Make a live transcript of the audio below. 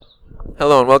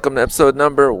Hello and welcome to episode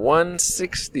number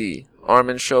 160,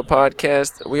 Armin Show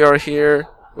Podcast. We are here.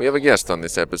 We have a guest on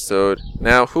this episode.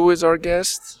 Now, who is our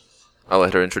guest? I'll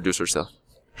let her introduce herself.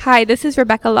 Hi, this is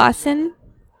Rebecca Lawson.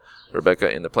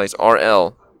 Rebecca in the place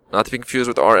RL. Not to be confused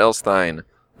with R.L. Stein.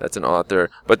 That's an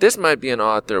author. But this might be an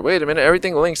author. Wait a minute.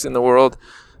 Everything links in the world.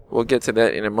 We'll get to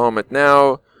that in a moment.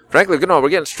 Now, frankly, we're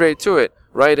getting straight to it.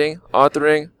 Writing,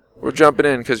 authoring. We're jumping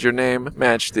in because your name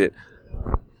matched it.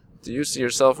 Do you see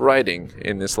yourself writing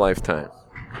in this lifetime?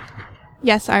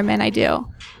 Yes, Armin, I do.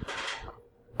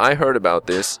 I heard about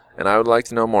this, and I would like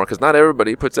to know more, because not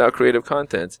everybody puts out creative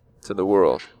content to the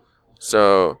world.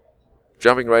 So,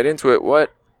 jumping right into it,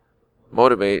 what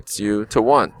motivates you to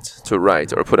want to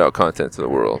write or put out content to the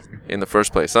world in the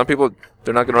first place? Some people,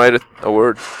 they're not going to write a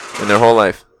word in their whole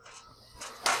life.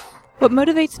 What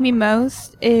motivates me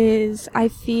most is I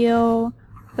feel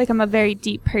like I'm a very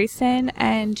deep person,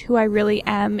 and who I really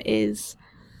am is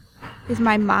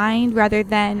my mind rather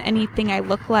than anything I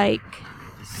look like.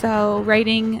 So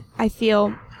writing, I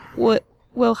feel,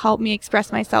 will help me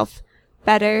express myself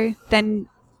better than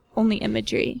only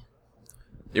imagery.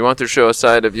 You want to show a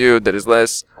side of you that is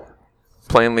less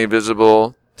plainly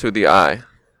visible to the eye.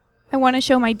 I want to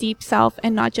show my deep self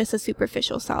and not just a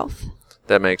superficial self.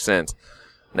 That makes sense.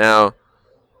 Now,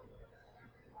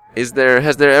 has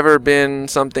there ever been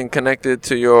something connected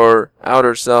to your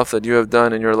outer self that you have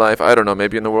done in your life? I don't know,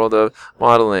 maybe in the world of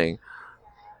modeling.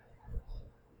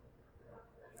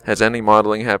 Has any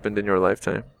modeling happened in your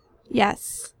lifetime?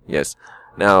 Yes. Yes.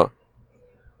 Now,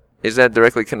 is that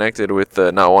directly connected with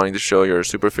not wanting to show your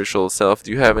superficial self?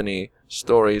 Do you have any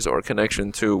stories or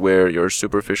connection to where your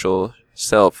superficial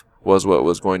self was what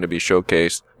was going to be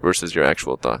showcased versus your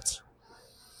actual thoughts?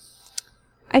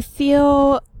 I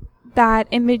feel that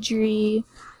imagery,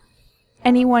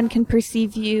 anyone can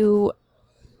perceive you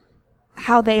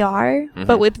how they are,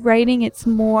 but with writing, it's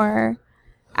more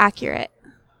accurate.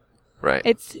 Right.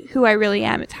 It's who I really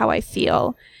am. It's how I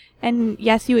feel. And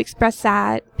yes, you express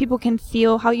that. People can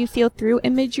feel how you feel through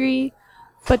imagery,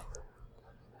 but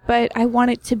I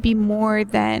want it to be more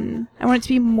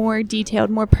detailed,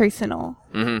 more personal.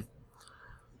 Mm-hmm.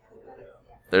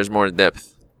 There's more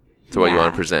depth to what you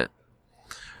want to present.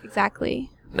 Exactly.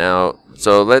 Now,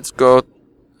 so let's go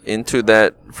into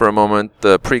that for a moment,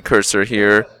 the precursor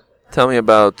here. Tell me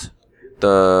about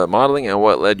the modeling and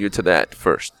what led you to that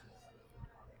first.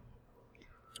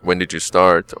 When did you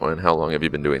start, and how long have you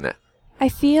been doing that? I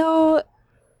felt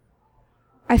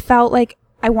like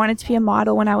I wanted to be a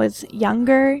model when I was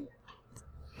younger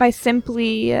by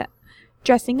simply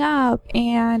dressing up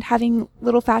and having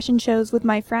little fashion shows with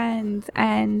my friends,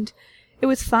 and it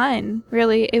was fun,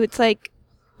 really. It was like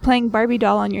playing Barbie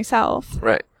doll on yourself.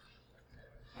 Right.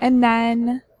 And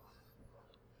then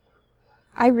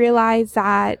I realized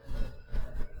that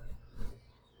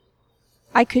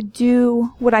I could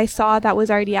do what I saw that was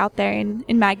already out there in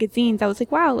magazines. I was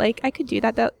like, wow, like I could do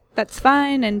that. That's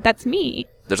fun, and that's me.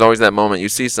 There's always that moment you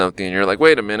see something and you're like,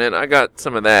 wait a minute, I got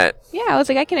some of that. Yeah, I was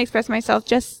like, I can express myself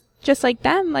just like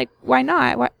them. Like, why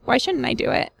not? Why shouldn't I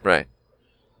do it? Right.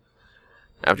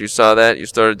 After you saw that, you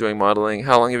started doing modeling.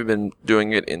 How long have you been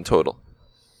doing it in total?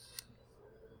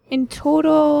 In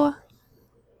total,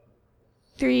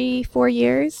 3-4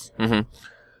 years. Mm-hmm.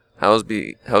 How's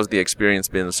the experience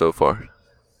been so far?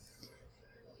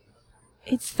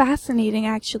 It's fascinating,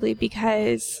 actually,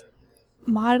 because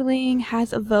modeling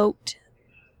has evoked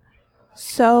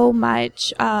so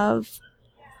much of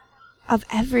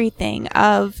everything.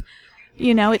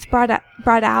 It's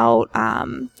brought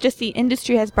out. Just the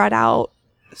industry has brought out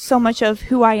so much of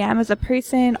who I am as a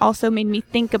person. Also made me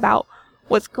think about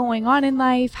what's going on in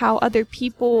life, how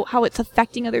it's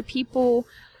affecting other people,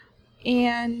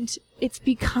 and it's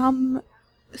become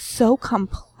so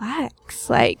complex.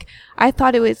 Like, I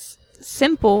thought it was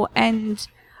simple, and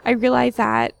I realized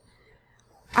that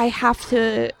I have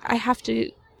to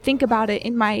think about it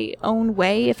in my own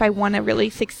way if I want to really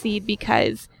succeed,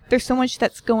 because there's so much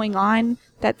that's going on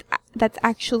that's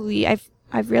actually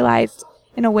I've realized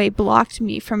in a way blocked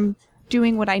me from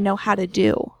doing what I know how to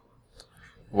do.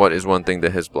 What is one thing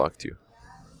that has blocked you?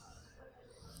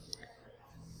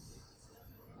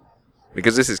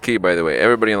 Because this is key, by the way.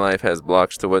 Everybody in life has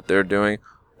blocks to what they're doing,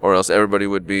 or else everybody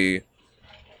would be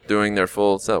doing their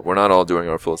full self. We're not all doing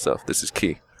our full self. This is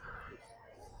key.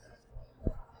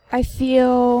 I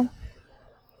feel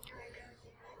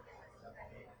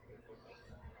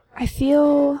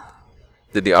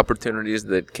Did the opportunities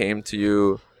that came to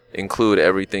you include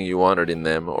everything you wanted in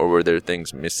them, or were there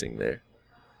things missing there?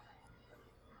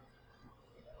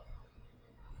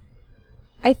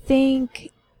 I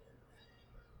think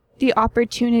the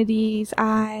opportunities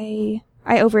I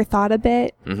overthought a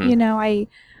bit. Mm-hmm. You know,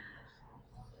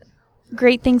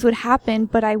 great things would happen,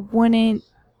 but I wouldn't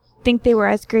think they were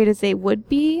as great as they would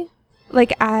be. They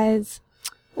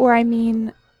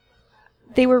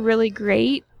were really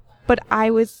great, but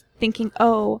I was thinking,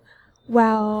 oh,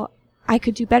 well, I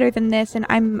could do better than this. And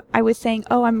I was saying,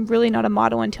 oh, I'm really not a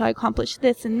model until I accomplish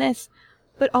this and this.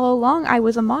 But all along I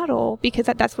was a model because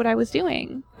that's what I was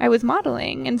doing. I was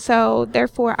modeling. And so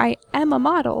therefore I am a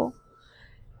model.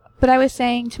 But I was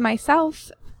saying to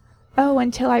myself, oh,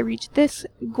 until I reach this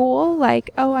goal,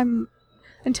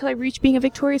 until I reach being a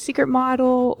Victoria's Secret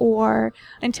model, or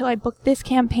until I book this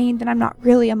campaign, then I'm not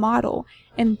really a model.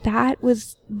 And that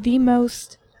was the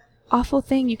most awful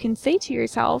thing you can say to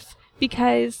yourself,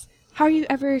 because how are you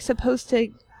ever supposed to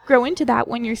grow into that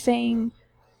when you're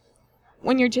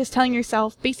just telling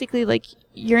yourself basically like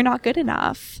you're not good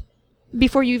enough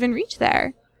before you even reach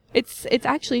there? It's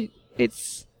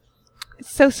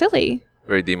so silly.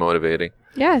 Very demotivating.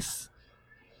 Yes.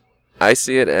 I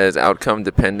see it as outcome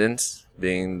dependence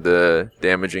being the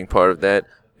damaging part of that.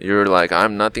 You're like,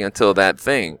 I'm nothing until that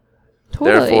thing.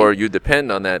 Totally. Therefore, you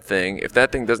depend on that thing. If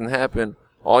that thing doesn't happen,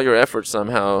 all your effort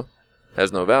somehow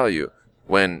has no value.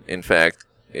 When, in fact,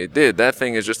 it did. That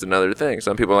thing is just another thing.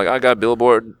 Some people are like, I got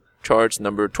Billboard charts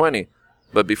number 20.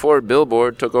 But before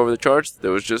Billboard took over the charts,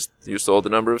 there was just, you sold the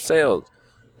number of sales.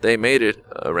 They made it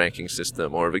a ranking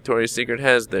system, or Victoria's Secret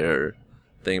has their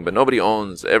thing, but nobody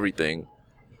owns everything.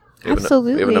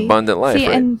 Absolutely. We have an abundant life, See,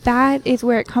 right? and that is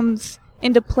where it comes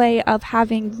into play of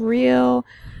having real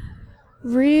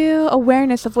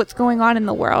awareness of what's going on in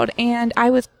the world. And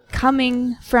I was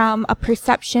coming from a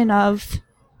perception of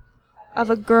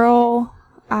a girl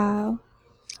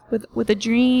with a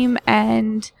dream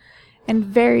and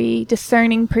very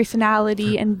discerning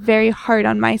personality and very hard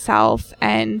on myself,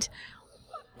 and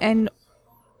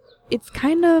it's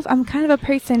I'm kind of a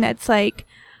person that's like,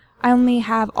 I only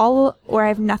have all or I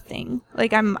have nothing.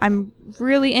 Like I'm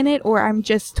really in it, or I'm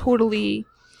totally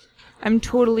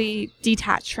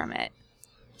detached from it.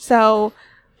 So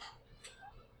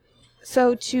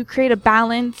to create a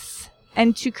balance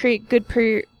and to create good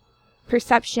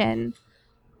perception,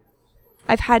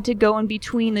 I've had to go in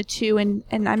between the two, and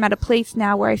I'm at a place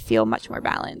now where I feel much more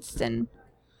balanced and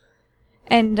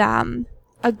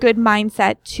a good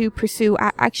mindset to pursue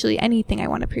actually anything I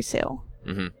want to pursue.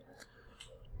 Mm-hmm.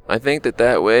 I think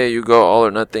that way you go all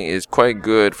or nothing is quite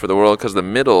good for the world, because the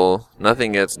middle,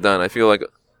 nothing gets done. I feel like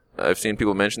I've seen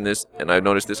people mention this, and I've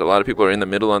noticed this. A lot of people are in the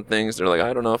middle on things. They're like,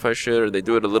 I don't know if I should, or they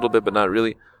do it a little bit, but not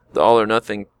really. The all or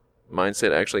nothing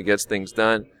mindset actually gets things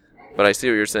done. But I see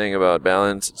what you're saying about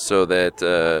balance, so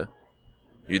that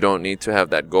you don't need to have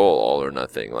that goal, all or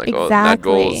nothing. Like, exactly. That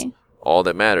goal is all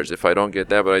that matters. If I don't get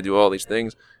that, but I do all these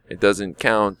things, it doesn't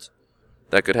count.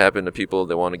 That could happen to people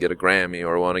that want to get a Grammy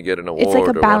or want to get an award. It's like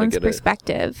a or balanced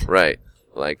perspective. Right.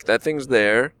 Like, that thing's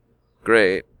there.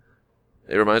 Great.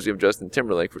 It reminds me of Justin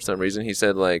Timberlake for some reason. He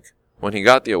said, like, when he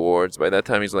got the awards, by that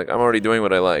time he's like, I'm already doing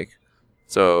what I like.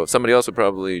 So somebody else would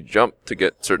probably jump to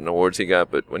get certain awards he got,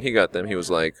 but when he got them, he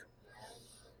was like,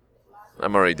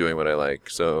 I'm already doing what I like.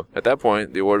 So at that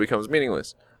point, the award becomes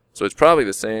meaningless. So it's probably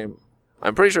the same.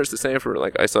 I'm pretty sure it's the same for,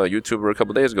 like, I saw a YouTuber a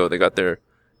couple days ago. They got their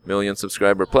 1 million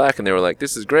subscriber plaque, and they were like,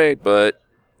 this is great, but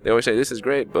they always say this is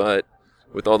great, but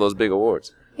with all those big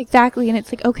awards. Exactly. And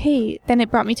it's like, okay, then it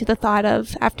brought me to the thought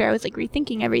of, after I was like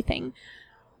rethinking everything,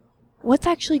 what's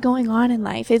actually going on in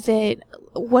life?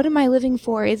 What am I living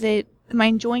for? Am I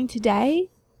enjoying today?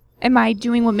 Am I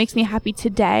doing what makes me happy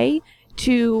today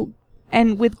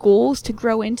and with goals to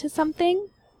grow into something?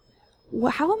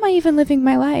 How am I even living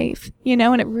my life?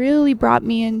 And it really brought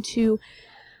me into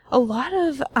a lot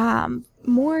of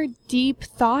more deep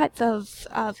thoughts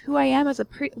of who I am as a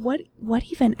what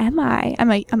even am I?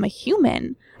 I'm a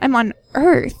human. I'm on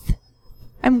Earth.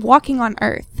 I'm walking on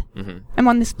Earth. Mm-hmm. I'm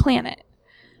on this planet.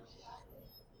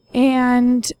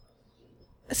 And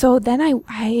so then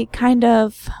I kind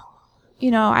of,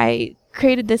 I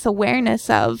created this awareness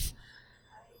of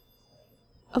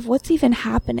what's even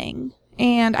happening.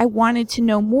 And I wanted to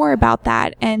know more about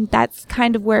that. And that's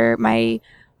kind of where my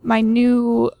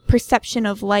new perception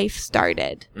of life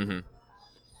started. Mm-hmm.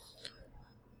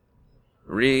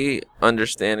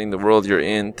 Re-understanding the world you're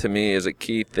in, to me, is a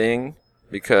key thing,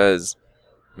 because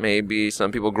maybe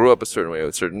some people grew up a certain way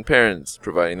with certain parents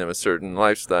providing them a certain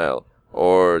lifestyle,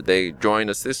 or they joined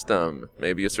a system,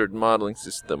 maybe a certain modeling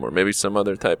system, or maybe some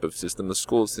other type of system, the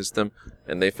school system,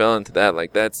 and they fell into that,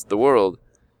 like that's the world.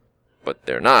 But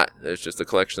they're not. There's just a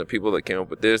collection of people that came up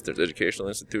with this. There's educational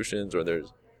institutions, or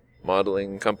there's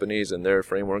modeling companies and their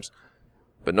frameworks.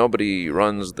 But nobody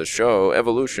runs the show.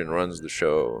 Evolution runs the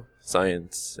show.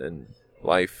 Science and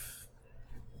life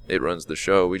it runs the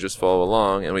show. We just follow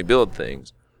along and we build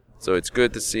things. So it's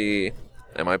good to see,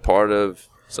 am I part of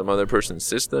some other person's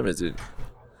system? Is it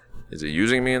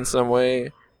using me in some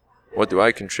way? What do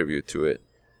I contribute to it?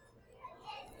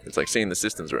 It's like seeing the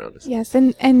systems around us. Yes,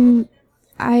 and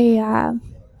I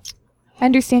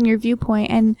understand your viewpoint,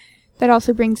 and that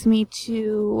also brings me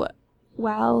to,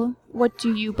 well, what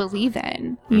do you believe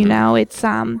in? Mm-hmm. You know, it's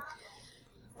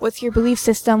what's your belief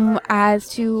system as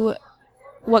to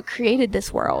what created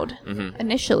this world mm-hmm.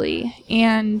 initially?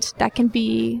 And that can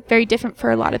be very different for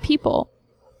a lot of people.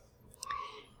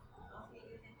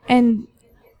 And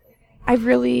I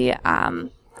really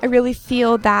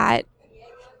feel that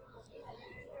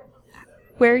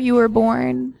where you were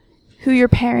born, who your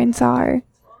parents are,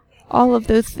 all of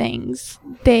those things,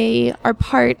 they are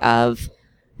part of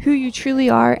who you truly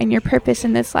are and your purpose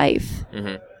in this life.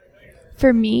 Mm-hmm.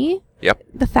 For me, yep.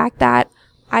 The fact that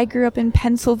I grew up in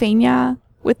Pennsylvania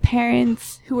with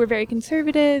parents who were very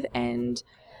conservative and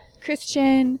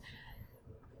Christian,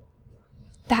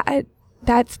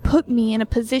 that's put me in a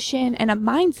position and a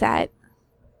mindset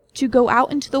to go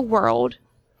out into the world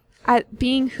at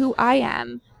being who I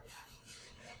am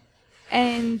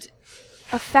and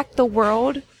affect the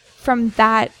world from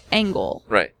that angle.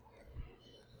 Right.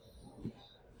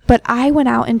 But I went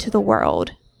out into the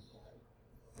world.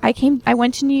 I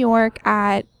went to New York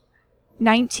at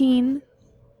 19,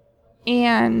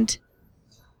 and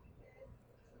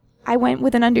I went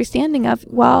with an understanding of,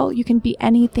 well, you can be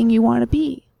anything you want to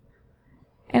be.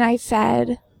 And I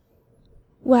said,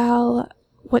 well,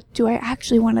 what do I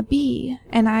actually want to be?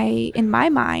 And in my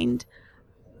mind,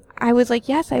 I was like,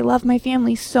 yes, I love my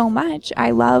family so much. I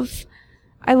love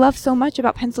so much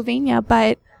about Pennsylvania,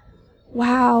 but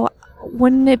wow,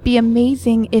 wouldn't it be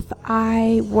amazing if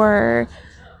I were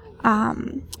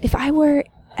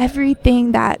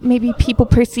everything that maybe people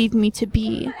perceived me to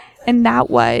be? And that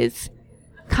was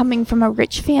coming from a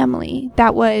rich family.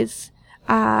 That was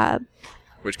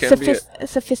which can be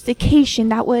sophistication.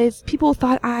 That was, people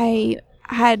thought I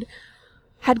had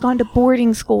gone to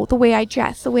boarding school, the way I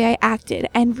dressed, the way I acted.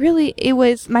 And really, it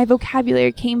was, my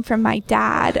vocabulary came from my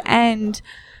dad, and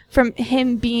from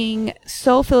him being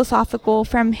so philosophical,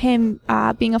 from him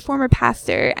being a former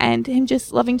pastor, and him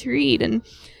just loving to read.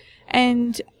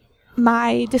 And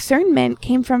my discernment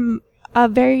came from a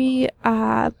very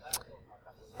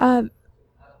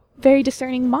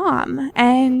discerning mom.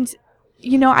 And,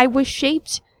 you know, I was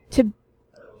shaped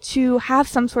to have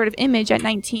some sort of image at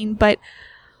 19, but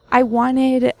I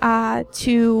wanted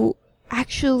to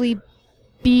actually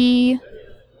be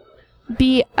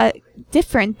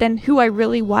different than who I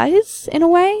really was, in a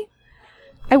way.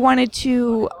 I wanted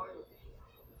to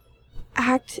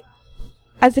act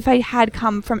as if I had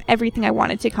come from everything I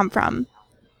wanted to come from,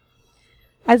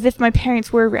 as if my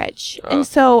parents were rich. And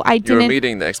so I didn't... You were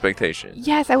meeting the expectations.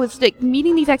 Yes, I was like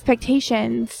meeting these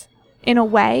expectations in a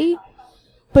way,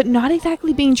 but not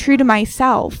exactly being true to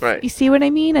myself. Right. You see what I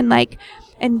mean? And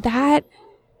that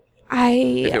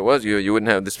if it was you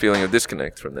wouldn't have this feeling of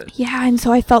disconnect from that. Yeah, and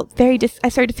so I felt I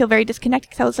started to feel very disconnected,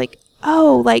 because I was like,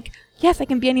 oh, like, yes, I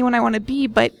can be anyone I want to be,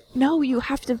 but no, you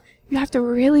have to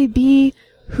really be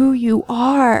who you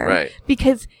are. Right.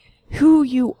 Because who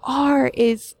you are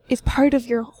is part of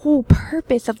your whole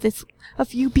purpose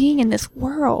of you being in this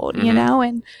world, mm-hmm. you know?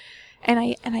 And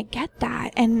I get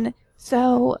that. And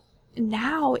so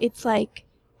now it's like,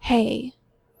 hey,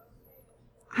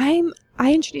 I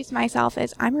introduce myself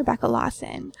as, I'm Rebecca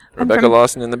Lawson.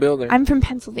 Lawson in the building. I'm from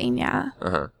Pennsylvania.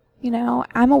 Uh-huh. You know,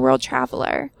 I'm a world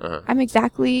traveler. Uh-huh. I'm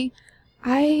extremely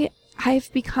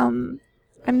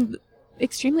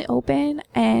open,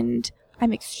 and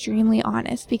I'm extremely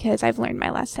honest, because I've learned my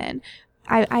lesson.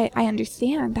 I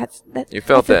understand. That's you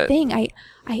felt that's that the thing.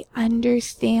 I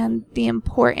understand the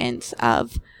importance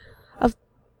of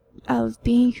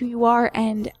being who you are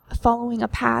and following your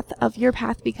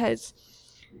path, because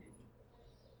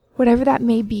whatever that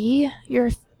may be,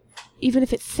 even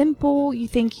if it's simple, you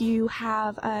think you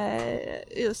have a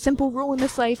simple rule in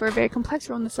this life or a very complex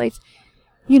rule in this life,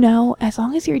 you know, as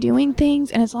long as you're doing things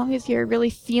and as long as you're really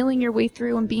feeling your way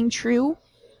through and being true,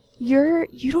 you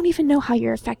don't even know how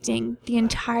you're affecting the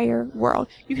entire world.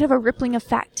 You could have a rippling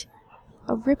effect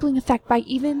by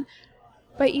even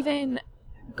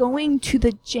going to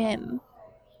the gym.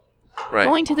 Right.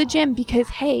 Going to the gym because,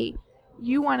 hey,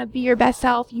 you want to be your best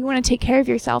self, you want to take care of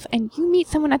yourself, and you meet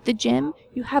someone at the gym,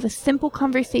 you have a simple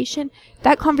conversation,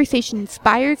 that conversation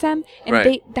inspires them, and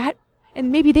right.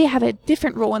 And maybe they have a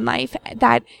different role in life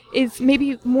that is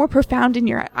maybe more profound in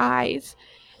your eyes.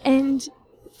 And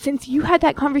since you had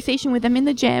that conversation with them in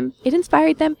the gym, it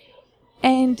inspired them,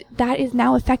 and that is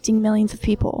now affecting millions of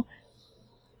people.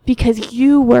 because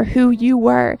you were who you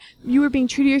were. You were being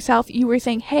true to yourself. You were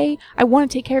saying, hey, I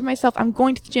want to take care of myself. I'm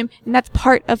going to the gym. And that's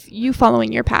part of you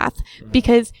following your path.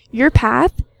 Because your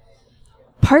path,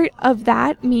 part of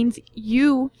that means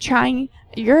you trying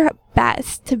your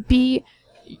best to be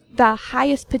the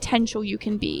highest potential you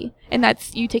can be. And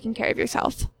that's you taking care of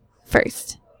yourself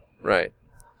first. Right.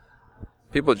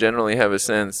 People generally have a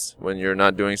sense when you're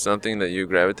not doing something that you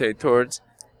gravitate towards.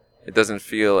 It doesn't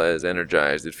feel as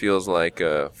energized. It feels like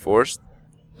forced.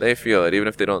 They feel it. Even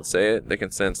if they don't say it, they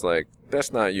can sense like,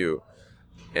 that's not you.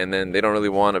 And then they don't really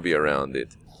want to be around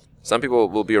it. Some people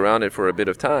will be around it for a bit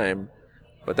of time,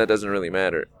 but that doesn't really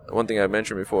matter. One thing I've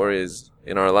mentioned before is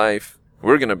in our life,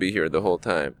 we're going to be here the whole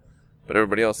time, but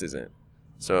everybody else isn't.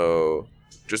 So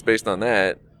just based on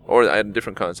that, or I had a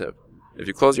different concept. If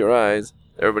you close your eyes,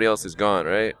 everybody else is gone,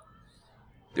 right?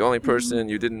 The only person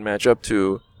you didn't match up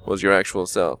to was your actual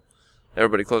self.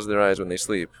 Everybody closes their eyes when they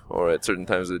sleep or at certain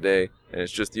times of the day, and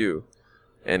it's just you.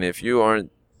 And if you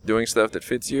aren't doing stuff that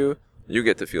fits you, you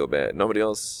get to feel bad. Nobody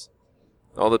else,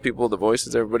 all the people, the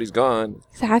voices, everybody's gone.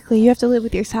 Exactly. You have to live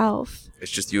with yourself.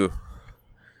 It's just you.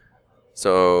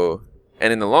 So,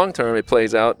 and in the long term, it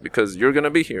plays out because you're going to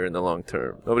be here in the long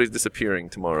term. Nobody's disappearing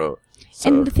tomorrow. So.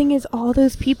 And the thing is, all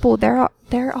those people, they're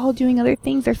all doing other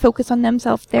things. They're focused on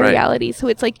themselves, their reality. So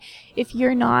it's like, if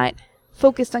you're not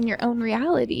focused on your own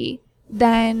reality,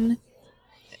 then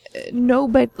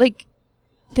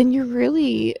then you're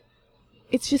really,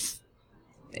 it's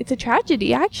a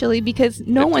tragedy actually, because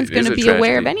no one's going to be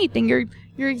aware of anything.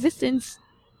 Your existence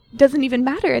doesn't even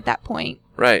matter at that point.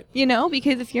 Right. You know,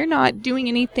 because if you're not doing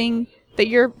anything that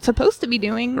you're supposed to be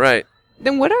doing, right,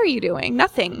 then what are you doing?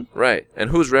 Nothing. Right. And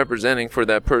who's representing for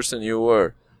that person you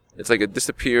were? It's like a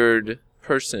disappeared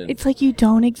person. It's like you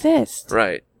don't exist.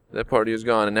 Right. That part of you is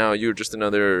gone, and now you're just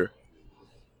another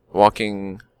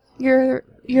walking. You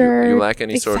lack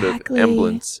any sort of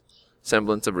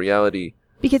semblance of reality.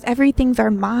 Because everything's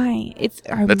our mind. It's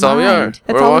our mind. That's all we are.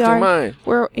 We're a walking mind.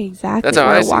 Exactly. That's how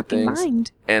we're I a see walking things.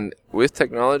 mind. And with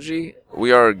technology,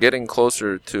 we are getting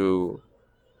closer to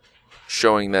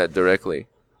showing that directly.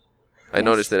 I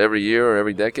noticed that every year or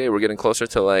every decade, we're getting closer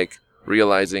to like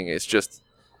realizing it's just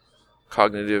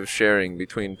cognitive sharing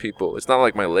between people. It's not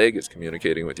like my leg is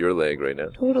communicating with your leg right now.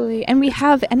 Totally. And we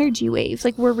have energy waves.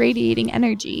 Like, we're radiating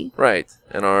energy. Right.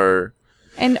 And our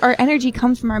energy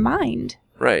comes from our mind.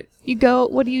 Right. You go,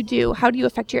 what do? How do you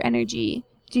affect your energy?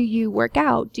 Do you work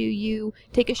out? Do you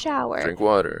take a shower? Drink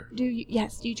water. Do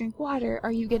you drink water?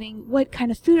 Are you getting, what kind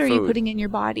of food are you putting in your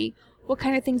body? What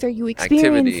kind of things are you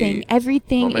experiencing? Activity,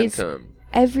 Everything momentum.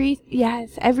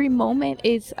 Every moment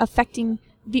is affecting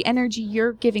the energy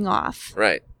you're giving off.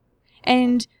 Right.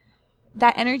 And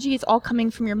that energy is all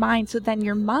coming from your mind. So then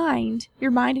your mind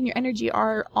and your energy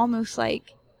are almost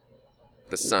like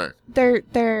the sun.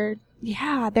 They're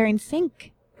in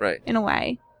sync. Right. In a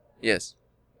way. Yes.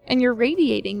 And you're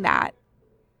radiating that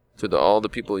to all the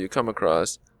people you come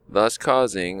across, thus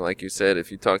causing, like you said,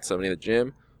 if you talk to somebody in the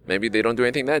gym, maybe they don't do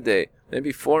anything that day.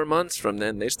 Maybe 4 months from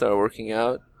then they start working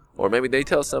out, or maybe they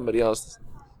tell somebody else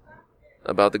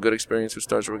about the good experience who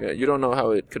starts working out. You don't know how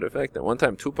it could affect them. One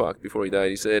time Tupac, before he died,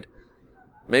 he said,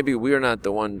 maybe we're not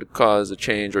the one to cause a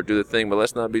change or do the thing, but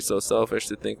let's not be so selfish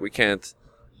to think we can't,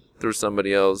 through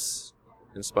somebody else,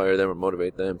 inspire them or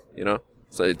motivate them, you know?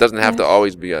 So it doesn't have to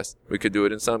always be us. We could do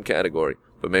it in some category,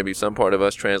 but maybe some part of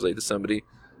us translate to somebody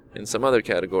in some other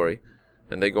category,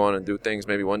 and they go on and do things.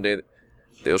 Maybe one day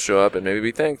they'll show up and maybe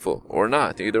be thankful, or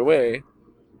not. Either way,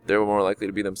 they're more likely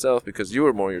to be themselves because you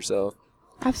were more yourself.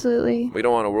 Absolutely. We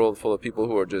don't want a world full of people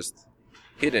who are just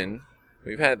hidden.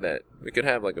 We've had that. We could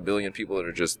have like 1 billion people that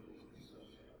are just,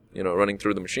 running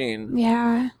through the machine.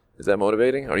 Yeah. Is that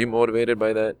motivating? Are you motivated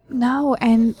by that? No,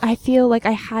 and I feel like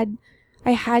I had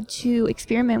to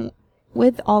experiment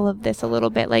with all of this a little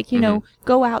bit. Like,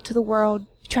 go out to the world,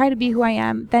 try to be who I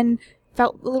am, then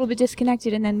felt a little bit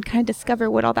disconnected, and then kind of discover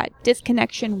what all that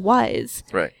disconnection was.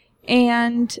 Right.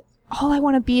 And all I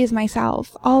want to be is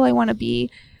myself. All I want to be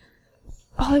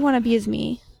is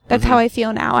me. That's how I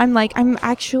feel now. I'm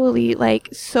actually like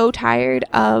so tired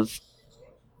of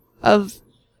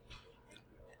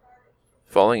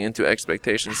falling into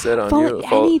expectations set on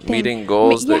you, meeting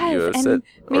goals that you have set,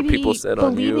 or people set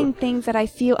on you. Believing things that I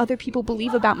feel other people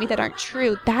believe about me that aren't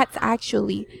true. That's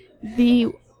actually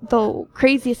the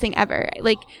craziest thing ever.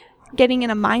 Like, getting in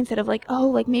a mindset of like, oh,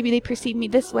 like maybe they perceive me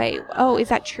this way. Oh, is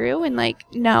that true? And like,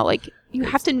 no, like you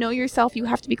have to know yourself. You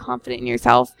have to be confident in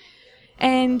yourself.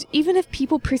 And even if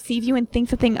people perceive you and think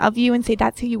something of you and say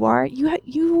that's who you are,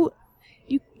 you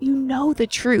know the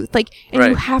truth. Like, and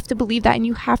you have to believe that, and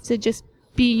you have to just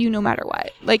be you no matter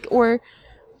what. Like, or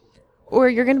or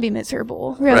you're going to be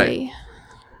miserable, really. Right.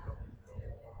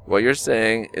 What you're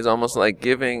saying is almost like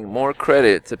giving more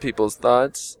credit to people's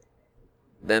thoughts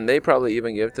than they probably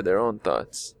even give to their own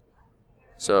thoughts.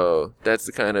 So that's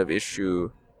the kind of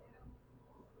issue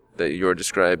that you're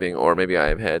describing, or maybe I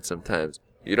have had sometimes.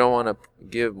 You don't want to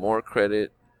give more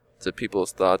credit to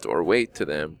people's thoughts or weight to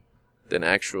them than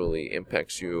actually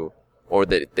impacts you, or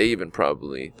that they even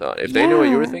probably thought. If they knew what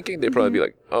you were thinking, they'd probably be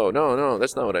like, oh, no,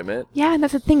 that's not what I meant. Yeah, and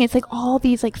that's the thing. It's like all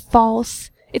these like false...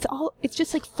 It's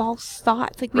just like false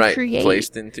thoughts, like we create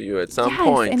placed into you at some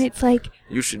point. And it's like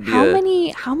you should be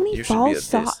how many false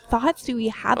thoughts do we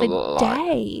have a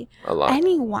day? A lot.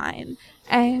 Anyone.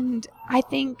 And I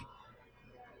think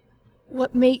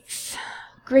what makes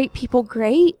great people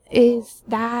great is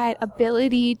that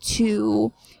ability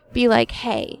to be like,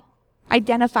 hey,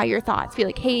 identify your thoughts. Be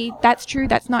like, hey, that's true,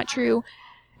 that's not true,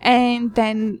 and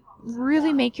then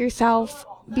really make yourself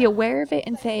be aware of it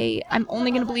and say, I'm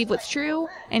only going to believe what's true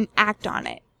and act on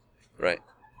it. Right.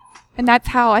 And that's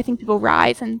how I think people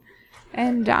rise and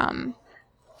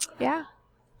yeah.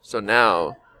 So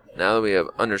now that we have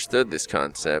understood this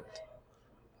concept,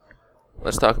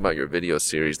 let's talk about your video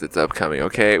series that's upcoming,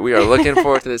 okay? We are looking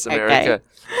forward to this, America.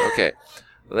 Okay.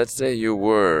 Let's say you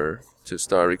were to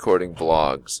start recording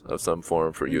vlogs of some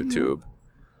form for YouTube.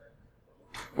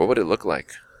 What would it look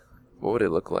like? What would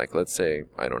it look like? Let's say,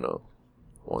 I don't know,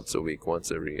 once a week,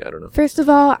 once every, I don't know. First of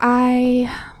all, I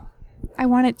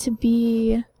want it to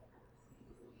be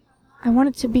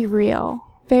real.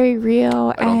 Very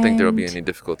real. I don't think there will be any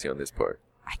difficulty on this part.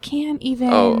 I can't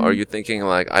even... Oh, are you thinking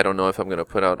like, I don't know if I'm going to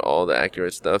put out all the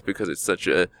accurate stuff because it's such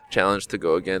a challenge to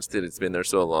go against it. It's been there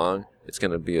so long. It's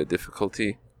going to be a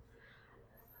difficulty.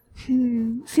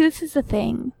 See, this is the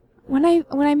thing. When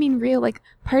I mean real, like,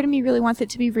 part of me really wants it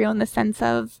to be real in the sense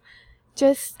of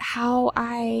just how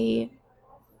I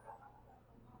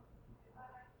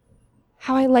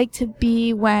like to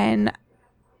be when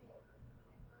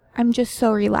I'm just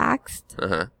so relaxed.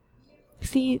 Uh-huh.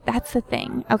 See, that's the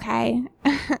thing, okay?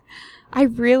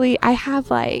 I have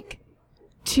like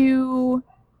two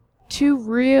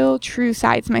real true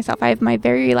sides to myself. I have my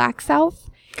very relaxed self,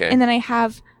 okay, and then I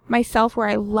have myself where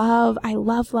I love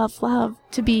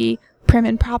to be prim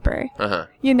and proper. Uh-huh.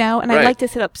 You know, and Right. I like to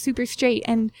sit up super straight,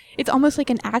 and it's almost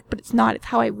like an act, but it's not. It's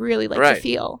how I really like Right. to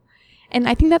feel. And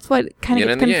I think that's what kind Yin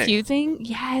of and gets the yang. confusing.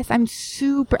 Yes, I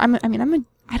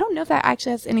don't know if that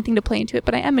actually has anything to play into it,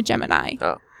 but I am a Gemini.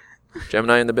 Oh.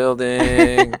 Gemini in the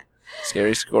building.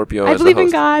 Scary Scorpio I as the believe in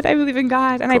host. God,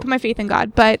 and I Cool. put my faith in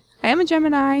God, but I am a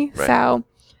Gemini, Right. so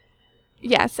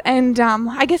yes. And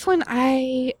I guess when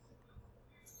I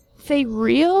say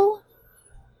real,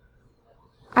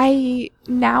 I'm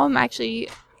actually,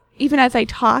 even as I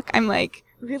talk, I'm like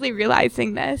really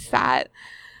realizing this, that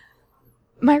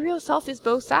my real self is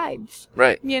both sides.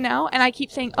 Right. You know? And I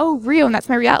keep saying, oh, real, and that's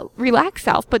my relaxed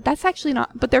self, but that's actually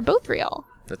not, but they're both real.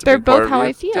 That's a They're big part both of how you.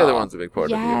 I feel. The other one's a big part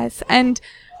of you. Yes. And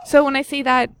so when I say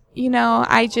that, you know,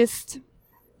 I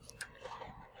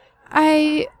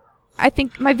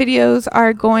think my videos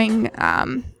are going,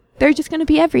 they're just going to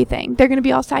be everything. They're going to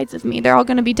be all sides of me. They're all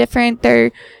going to be different.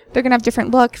 They're going to have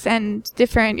different looks and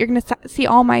different, you're going to see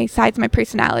all my sides of my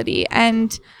personality.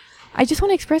 And I just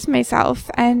want to express myself.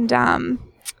 And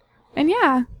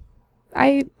yeah,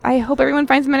 I hope everyone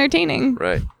finds them entertaining.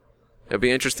 Right. It'd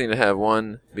be interesting to have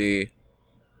one be,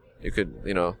 you could,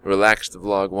 relaxed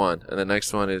vlog 1, and the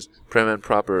next one is prim and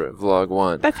proper vlog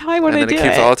 1. That's how I want to do it. And then it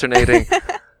keeps alternating.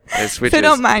 And it switches. So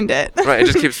don't mind it. Right, it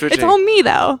just keeps switching. It's all me,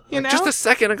 though, you know? Just a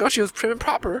second ago, she was prim and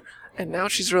proper, and now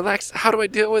she's relaxed. How do I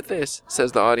deal with this?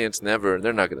 Says the audience. Never.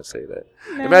 They're not going to say that.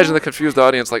 No. Imagine the confused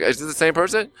audience, like, is this the same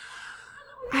person?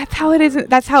 That's how it is.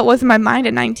 That's how it was in my mind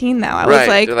at 19, though. I Right. was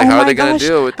like, They're like, oh how are my they gonna gosh,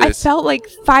 deal with I this? felt like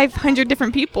 500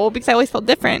 different people because I always felt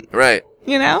different, Right.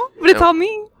 you know? But it's No. all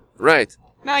me. Right.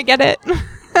 Now I get it.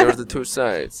 There was the two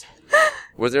sides.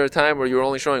 Was there a time where you were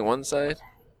only showing one side?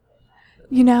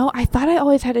 You know, I thought I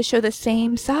always had to show the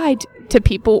same side to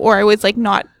people, or I was like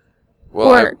not, Well,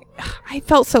 or I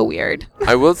felt so weird.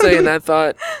 I will say in that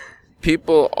thought,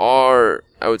 people are,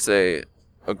 I would say,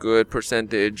 a good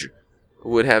percentage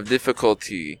would have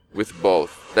difficulty with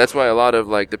both. That's why a lot of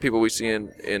like the people we see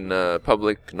in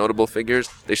public notable figures,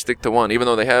 they stick to one, even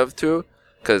though they have two,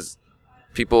 because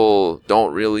people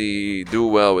don't really do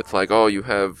well with like, oh, you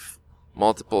have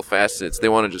multiple facets. They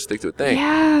want to just stick to a thing.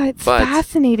 Yeah, it's But-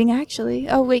 fascinating, actually.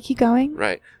 Oh, wait, keep going.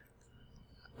 Right.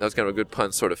 That was kind of a good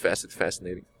pun, sort of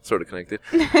fascinating, sort of connected.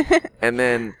 And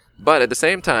then, but at the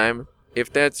same time,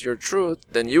 if that's your truth,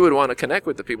 then you would want to connect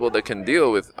with the people that can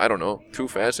deal with, I don't know, two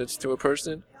facets to a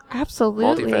person,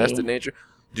 Absolutely. multifaceted nature.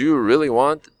 Do you really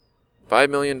want 5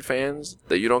 million fans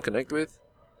that you don't connect with?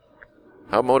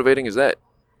 How motivating is that?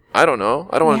 I don't know.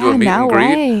 I don't want to do a meet and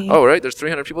greet. Way. Oh, right. There's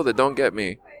 300 people that don't get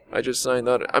me. I just signed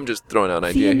out. I'm just throwing out an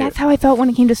idea and here. That's how I felt when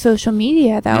it came to social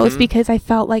media, though. It's because I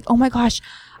felt like, oh my gosh,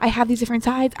 I have these different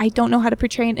sides. I don't know how to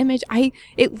portray an image.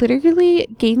 It literally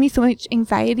gave me so much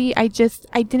anxiety. I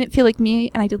didn't feel like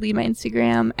me, and I deleted my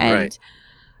Instagram. And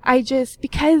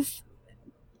because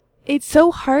it's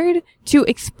so hard to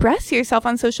express yourself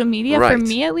on social media, for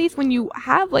me at least, when you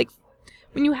have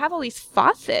all these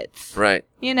faucets. Right.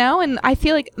 You know, and I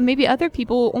feel like maybe other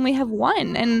people only have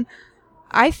one, and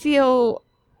I feel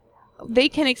they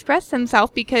can express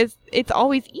themselves because it's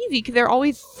always easy, because they're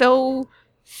always so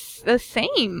the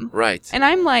same. Right. And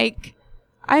I'm like,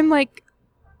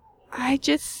 I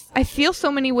feel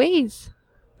so many ways.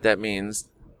 That means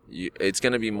it's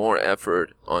going to be more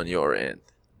effort on your end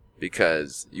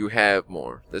because you have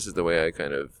more. This is the way I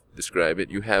kind of describe it.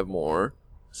 You have more,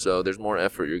 so there's more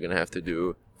effort you're going to have to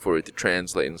do for it to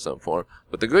translate in some form.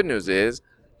 But the good news is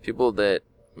people that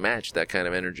match that kind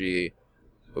of energy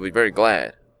will be very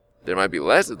glad. There might be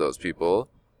less of those people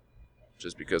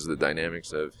just because of the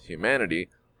dynamics of humanity,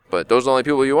 but those are the only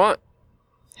people you want.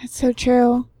 That's so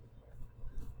true.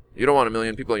 You don't want 1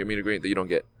 million people on your meet and greet that you don't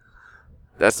get.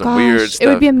 That's some weird stuff. It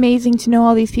would be amazing to know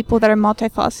all these people that are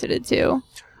multifaceted too.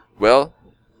 Well,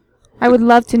 I would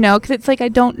love to know, because it's like I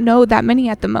don't know that many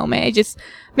at the moment.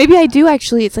 Maybe I do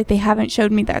actually. It's like they haven't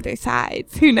showed me the other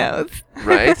sides. Who knows?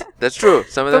 Right? That's true.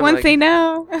 Some of them. But once they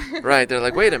know. Right. They're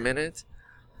like, wait a minute.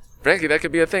 Frankly, that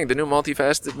could be a thing. The new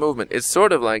multifaceted movement. It's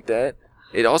sort of like that.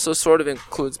 It also sort of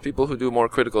includes people who do more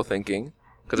critical thinking,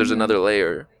 because there's another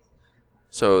layer.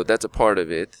 So that's a part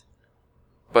of it.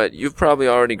 But you've probably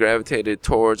already gravitated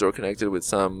towards or connected with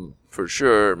some for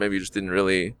sure. Maybe you just didn't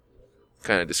really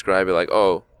kind of describe it like,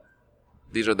 oh,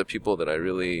 these are the people that I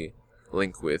really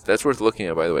link with. That's worth looking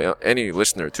at, by the way. Any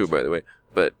listener, too, by the way.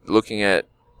 But looking at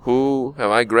who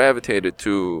have I gravitated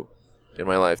to in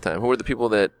my lifetime? Who are the people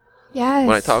that, when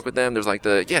I talk with them, there's like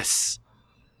yes,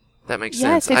 that makes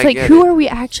sense. Yes, it's like, who are we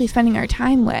actually spending our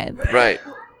time with? Right.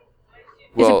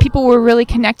 Is it people we're really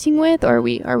connecting with, or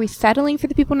are we settling for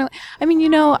the people? I mean,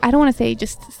 I don't want to say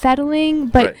just settling,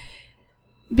 but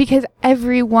because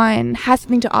everyone has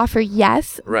something to offer,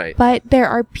 yes. Right. But there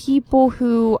are people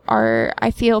who are,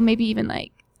 I feel, maybe even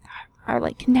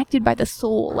are connected by the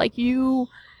soul, like you,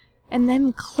 and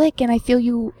then click. And I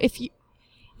feel if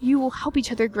you will help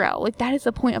each other grow. Like, that is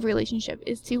the point of a relationship,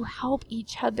 is to help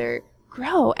each other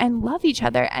grow and love each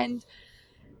other, and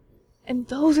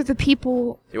those are the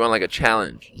people. You want like a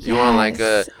challenge. Yes. You want like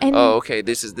okay,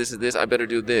 this is this. I better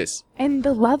do this. And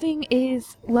the loving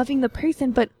is loving the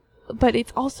person, but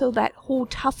it's also that whole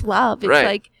tough love. It's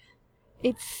like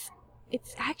it's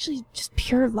actually just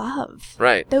pure love.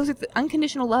 Right. Those are the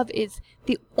unconditional love is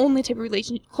the only type of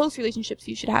close relationships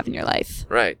you should have in your life.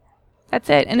 Right. That's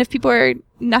it. And if people are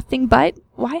nothing but,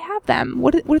 why have them?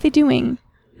 What are they doing?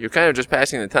 You're kind of just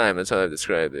passing the time. That's how I've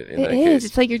described it. It is.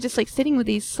 It's like you're just like sitting with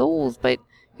these souls, but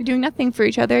you're doing nothing for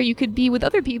each other. You could be with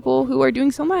other people who are doing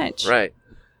so much. Right.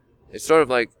 It's sort of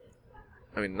like,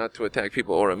 I mean, not to attack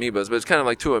people or amoebas, but it's kind of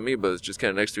like two amoebas just kind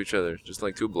of next to each other, just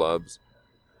like two blobs.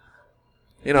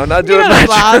 Not doing much.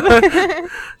 Blob.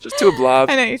 Just two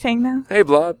blobs. I know what you're saying now. Hey,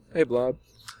 blob. Hey, blob.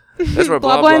 That's where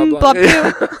blob blob 1, blob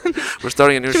 2. We're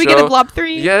starting a new show. Should we get a blob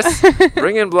 3? Yes.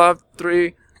 Bring in blob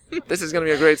 3. This is going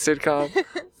to be a great sitcom.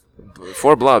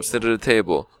 4 blobs sit at a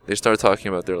table. They start talking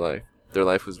about their life. Their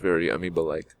life was very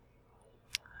amoeba-like.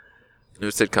 New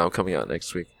sitcom coming out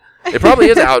next week. It probably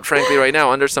is out, frankly, right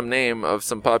now under some name of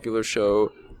some popular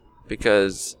show,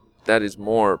 because that is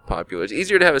more popular. It's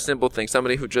easier to have a simple thing.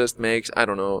 Somebody who just makes, I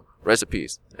don't know,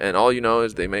 recipes. And all you know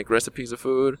is they make recipes of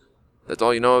food. That's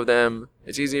all you know of them.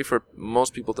 It's easy for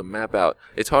most people to map out.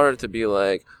 It's harder to be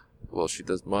like, well, she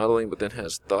does modeling, but then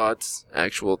has thoughts,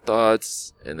 actual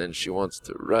thoughts, and then she wants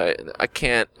to write. And I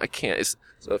can't.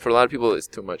 So for a lot of people, it's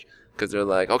too much, because they're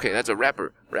like, okay, that's a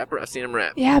rapper. I've seen him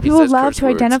rap. Yeah, people love to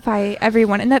identify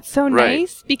everyone, and that's so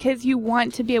nice, because you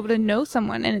want to be able to know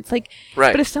someone, and it's like,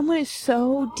 but if someone is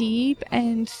so deep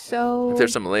and so... If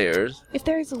there's some layers. If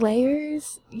there's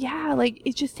layers, yeah, like,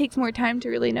 it just takes more time to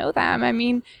really know them. I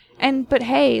mean, but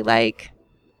hey, like...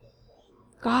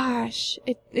 Gosh,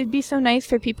 it'd be so nice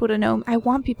for people to know. I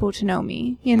want people to know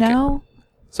me, you know?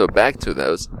 So back to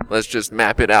those. Let's just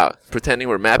map it out. Pretending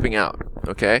we're mapping out,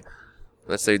 okay?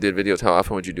 Let's say you did videos. How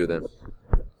often would you do them?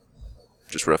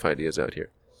 Just rough ideas out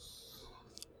here.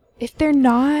 If they're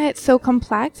not so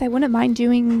complex, I wouldn't mind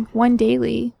doing one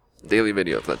daily. Daily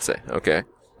videos, let's say. Okay.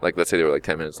 Like, let's say they were like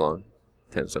 10 minutes long.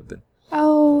 10 something.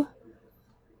 Oh.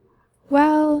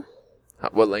 Well.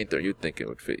 What length are you thinking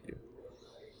would fit you?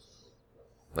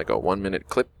 like a 1-minute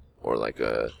clip or like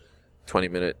a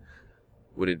 20-minute?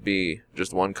 Would it be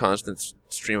just one constant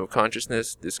stream of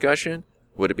consciousness discussion?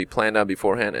 Would it be planned out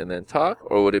beforehand and then talk?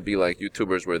 Or would it be like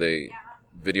YouTubers where they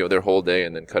video their whole day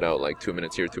and then cut out like 2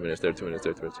 minutes here, 2 minutes there, 2 minutes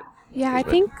there, 2 minutes there? Yeah, I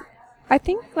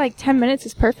think like 10 minutes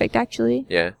is perfect, actually.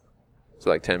 Yeah. So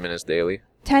like 10 minutes daily?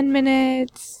 10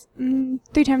 minutes,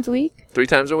 3 times a week. 3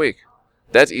 times a week.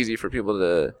 That's easy for people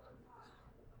to,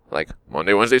 like,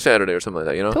 Monday, Wednesday, Saturday or something like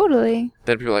that, you know? Totally.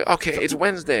 Then people are like, okay, it's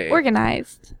Wednesday.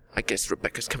 Organized. I guess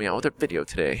Rebecca's coming out with her video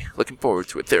today. Looking forward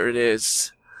to it. There it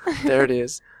is. There it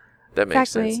is. That makes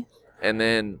sense. And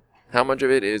then how much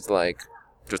of it is like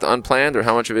just unplanned, or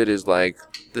how much of it is like,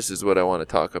 this is what I want to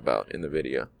talk about in the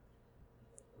video?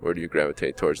 Where do you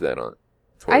gravitate towards that on?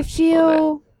 I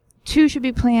feel 2 should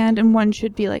be planned and 1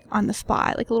 should be like on the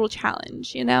spot, like a little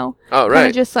challenge, you know? Oh, right. Kind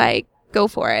of just like go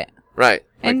for it. Right.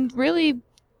 And really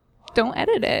don't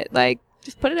edit it. Like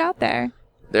just put it out there.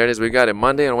 There it is. We got it.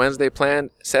 Monday and Wednesday planned.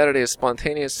 Saturday is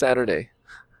spontaneous Saturday.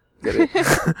 Get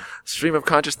it? Stream of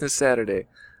consciousness Saturday.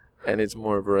 And it's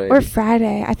more variety. Or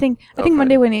Friday. I think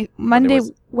Monday,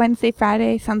 Wednesday,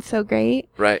 Friday sounds so great.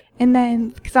 Right. And then,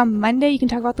 because on Monday you can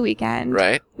talk about the weekend.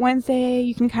 Right. Wednesday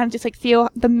you can kind of just like feel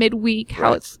the midweek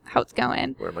how it's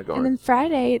going. Where am I going? And then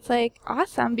Friday it's like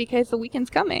awesome because the weekend's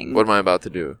coming. What am I about to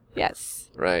do?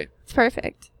 Yes. Right. It's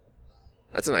perfect.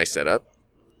 That's a nice setup.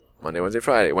 Monday, Wednesday,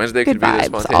 Friday. Wednesday Good could be the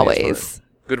vibes, spontaneous always. one.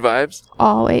 Good vibes?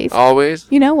 Always. Always?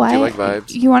 You know what? Do you like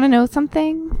vibes? You want to know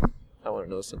something? I want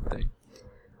to know something.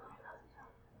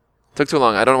 Took too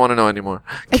long. I don't want to know anymore.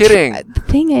 Kidding. The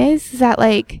thing is that,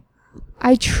 like,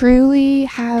 I truly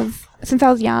have, since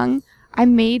I was young, I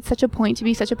made such a point to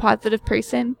be such a positive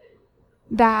person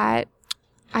that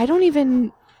I don't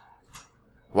even...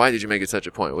 Why did you make it such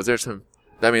a point? Was there some...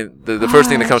 I mean, the first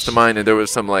thing that comes to mind, and there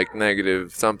was some, like,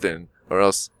 negative something, or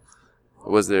else...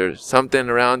 Was there something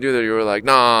around you that you were like,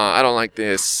 nah, I don't like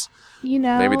this? You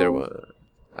know... Maybe there was.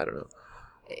 I don't know.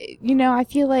 You know, I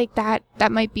feel like that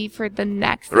might be for the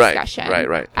next discussion.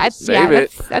 Right. Save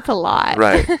it. That's a lot.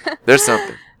 Right. There's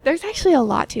something. There's actually a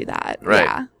lot to that. Right.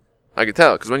 Yeah. I can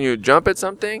tell, because when you jump at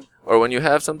something, or when you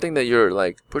have something that you're,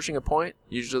 like, pushing a point,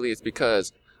 usually it's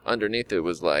because underneath it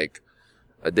was, like,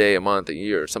 a day, a month, a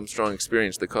year, some strong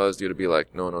experience that caused you to be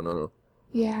like, no.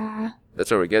 Yeah. That's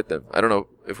where we get them. I don't know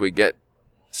if we get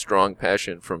strong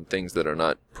passion from things that are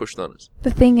not pushed on us.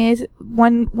 The thing is,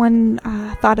 one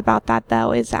thought about that,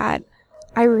 though, is that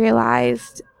I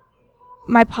realized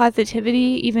my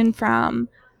positivity, even from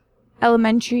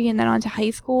elementary and then on to high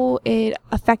school, it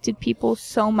affected people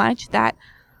so much that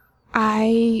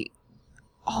I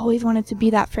always wanted to be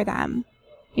that for them.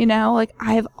 You know, like,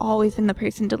 I've always been the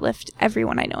person to lift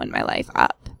everyone I know in my life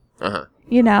up. Uh-huh.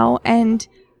 You know, and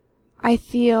I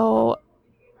feel...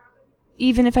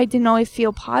 Even if I didn't always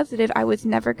feel positive, I was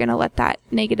never going to let that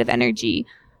negative energy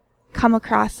come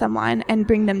across someone and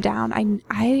bring them down.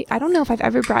 I don't know if I've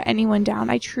ever brought anyone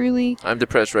down. I'm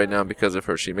depressed right now because of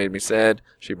her. She made me sad.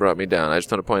 She brought me down. I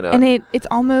just want to point out. And it's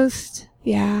almost,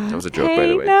 yeah. That was a joke, by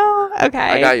the way. No? Okay.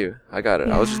 I got you. I got it.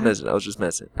 Yeah. I was just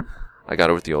messing. I got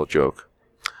it with the old joke.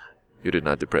 You did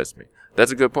not depress me.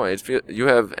 That's a good point. You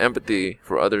have empathy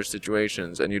for other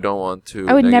situations, and you don't want to.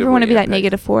 I would never want to be that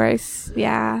negative force.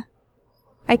 Yeah.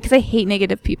 Because I hate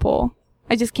negative people.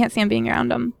 I just can't stand being around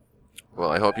them. Well,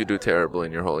 I hope you do terrible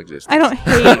in your whole existence. I don't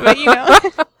hate, but you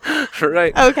know.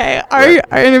 Right. Okay,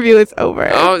 our interview is over.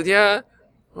 Oh, yeah.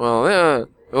 Well, yeah.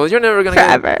 Well, you're never going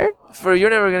to you're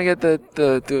never going to get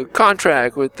the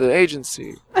contract with the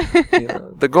agency. You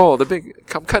know, the goal,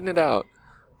 I'm cutting it out.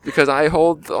 Because I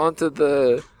hold on to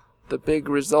the big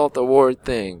result award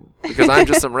thing. Because I'm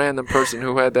just some random person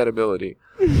who had that ability.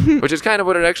 Which is kind of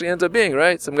what it actually ends up being,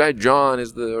 right? Some guy, John,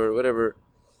 or whatever.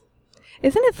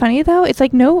 Isn't it funny, though? It's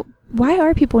like, why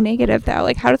are people negative, though?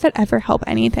 Like, how does that ever help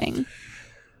anything?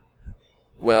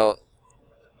 Well,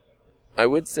 I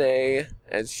would say,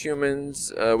 as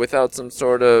humans, without some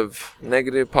sort of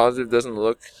negative, positive doesn't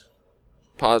look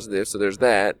positive, so there's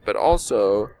that. But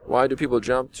also, why do people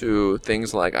jump to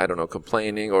things like, I don't know,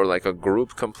 complaining, or like a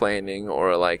group complaining,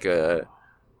 or like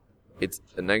it's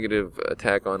a negative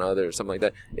attack on others, something like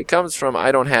that. It comes from,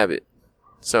 I don't have it.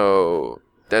 So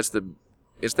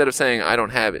instead of saying, I don't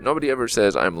have it, nobody ever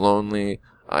says, I'm lonely,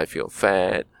 I feel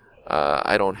fat,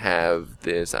 I don't have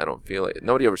this, I don't feel it.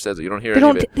 Nobody ever says it. You don't hear any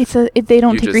of it. They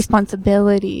don't take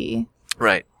responsibility.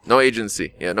 Right. No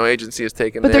agency. Yeah, no agency is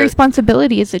taken But there. the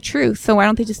responsibility is the truth, so why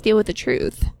don't they just deal with the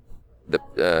truth?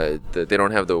 They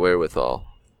don't have the wherewithal.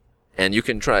 And you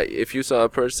can try, if you saw a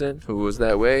person who was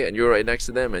that way and you were right next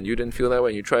to them and you didn't feel that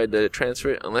way and you tried to transfer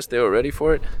it, unless they were ready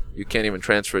for it, you can't even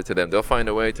transfer it to them. They'll find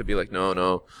a way to be like,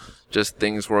 no, just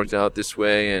things worked out this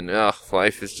way and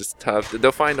life is just tough.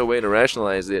 They'll find a way to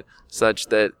rationalize it such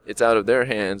that it's out of their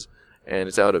hands and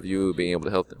it's out of you being able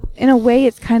to help them. In a way,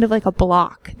 it's kind of like a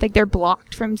block. Like they're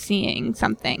blocked from seeing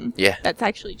something. Yeah. That's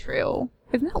actually true.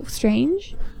 Isn't that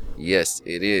strange? Yes,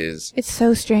 it is. It's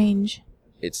so strange.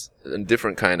 It's a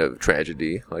different kind of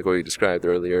tragedy, like what you described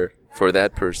earlier, for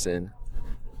that person,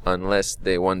 unless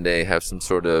they one day have some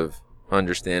sort of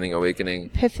understanding, awakening.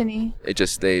 Epiphany. It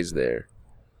just stays there.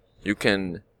 You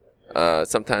can,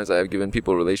 sometimes I've given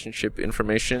people relationship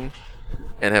information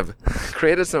and have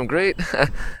created some great,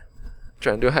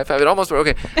 trying to do a high five, it almost worked,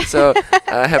 okay. So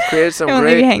I have created some Don't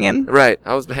great, leave you hanging. Right,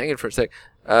 I was hanging for a sec.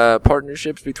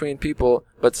 Partnerships between people,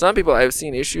 but some people I've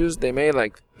seen issues, they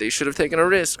should have taken a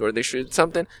risk or they should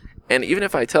something, and even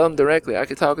if I tell them directly I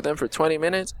could talk with them for 20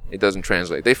 minutes, it doesn't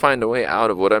translate. They find a way out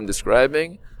of what I'm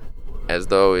describing as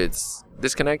though it's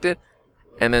disconnected,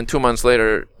 and then 2 months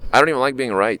later, I don't even like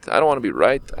being right. I don't want to be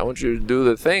right. I want you to do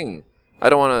the thing. I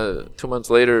don't want to 2 months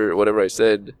later whatever I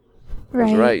said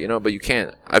was right, but you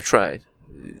can't. I've tried.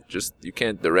 You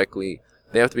can't directly.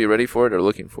 They have to be ready for it or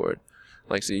looking for it.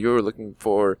 Like, see, you're looking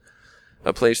for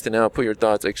a place to now put your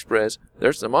thoughts, express.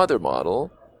 There's some other model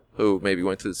who maybe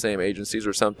went to the same agencies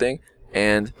or something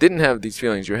and didn't have these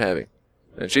feelings you're having.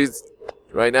 And she's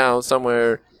right now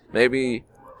somewhere maybe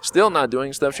still not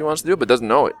doing stuff she wants to do, but doesn't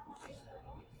know it.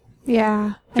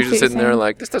 Yeah. She's just sitting there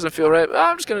like, this doesn't feel right.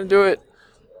 I'm just going to do it.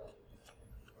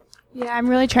 Yeah, I'm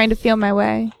really trying to feel my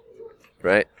way.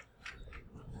 Right.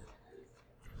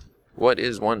 What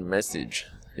is one message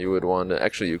you would want to,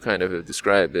 actually you kind of have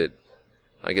described it,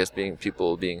 I guess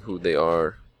people being who they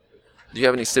are. Do you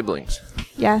have any siblings?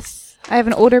 Yes. I have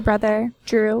an older brother,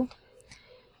 Drew,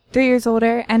 3 years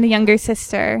older, and a younger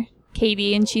sister,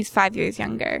 Katie, and she's 5 years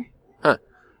younger. Huh.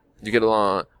 Do you get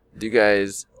along? Do you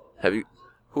guys, how do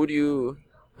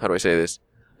I say this?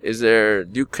 Do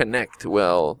you connect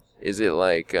well? Is it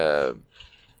like a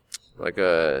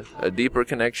deeper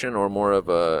connection or more of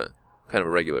a kind of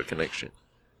a regular connection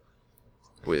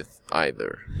with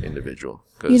either individual?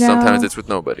 Because sometimes it's with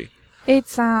nobody.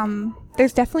 It's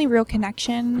there's definitely real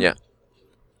connection. Yeah.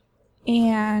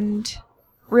 And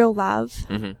real love.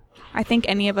 Mm-hmm. I think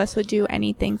any of us would do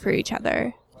anything for each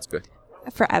other. That's good.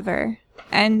 Forever.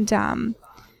 And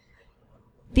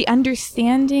the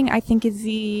understanding, I think, is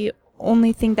the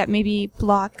only thing that maybe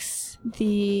blocks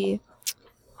the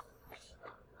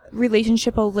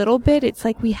relationship a little bit. It's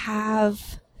like we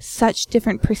have such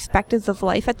different perspectives of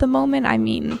life at the moment. I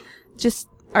mean, just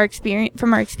our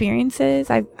experiences.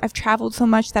 I've traveled so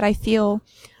much that I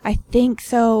think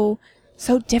so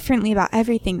differently about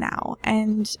everything now,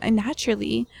 and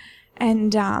naturally,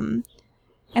 and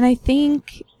I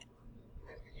think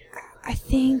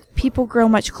people grow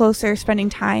much closer spending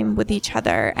time with each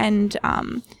other, and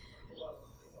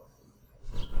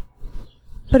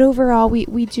but overall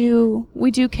we do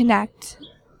connect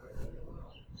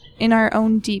in our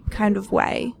own deep kind of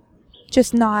way,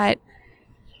 just not.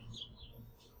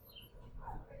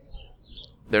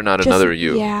 They're not another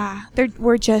you. Yeah,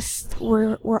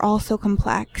 we're all so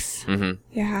complex. Mm-hmm.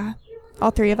 Yeah,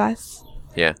 all three of us.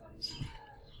 Yeah,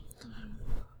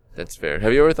 that's fair.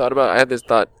 Have you ever thought about? I had this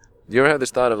thought. Do you ever have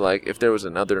this thought of like, if there was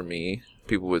another me,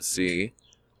 people would see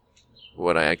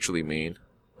what I actually mean?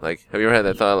 Like, have you ever had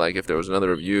that thought? Like, if there was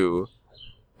another of you,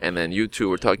 and then you two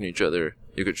were talking to each other,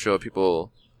 you could show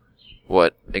people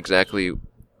what exactly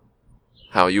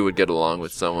how you would get along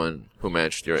with someone who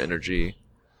matched your energy.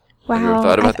 Wow, have you ever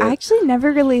thought about that? I actually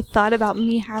never really thought about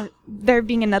there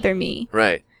being another me.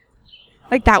 Right.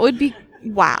 Like, that would be,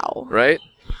 wow. Right?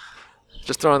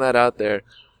 Just throwing that out there.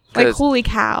 Like, holy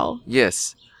cow.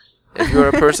 Yes. If you're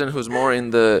a person who's more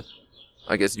in the,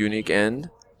 I guess, unique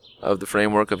end of the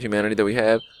framework of humanity that we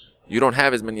have, you don't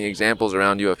have as many examples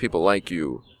around you of people like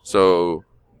you. So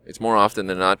it's more often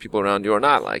than not people around you are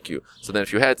not like you. So then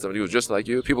if you had somebody who was just like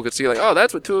you, people could see like, oh,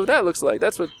 that's what two of that looks like.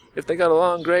 That's what, if they got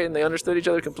along great and they understood each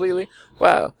other completely,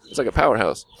 wow, it's like a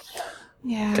powerhouse.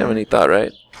 Yeah. Kind of a neat thought,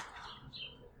 right?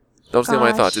 Don't steal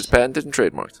my thoughts. It's patented and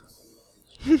trademarked.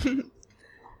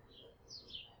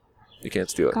 You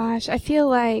can't steal it. Gosh, I feel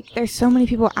like there's so many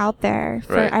people out there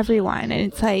for everyone,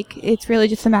 and it's like, it's really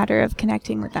just a matter of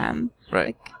connecting with them.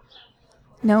 Right. Like,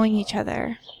 knowing each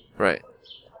other. Right.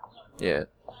 Yeah.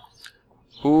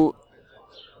 Do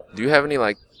you have any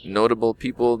like notable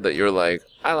people that you're like,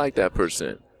 I like that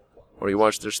person, or you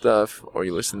watch their stuff, or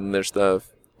you listen to their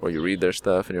stuff, or you read their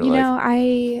stuff, and you're like,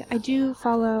 I do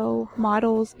follow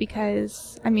models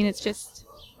because, I mean, it's just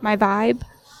my vibe.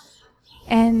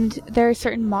 And there are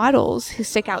certain models who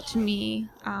stick out to me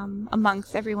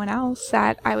amongst everyone else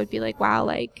that I would be like, wow,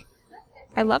 like,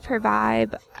 I love her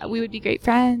vibe. We would be great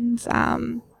friends.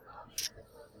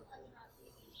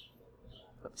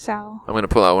 So I'm going to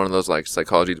pull out one of those like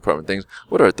psychology department things.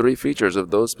 What are 3 features of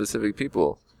those specific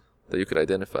people that you could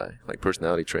identify, like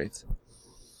personality traits?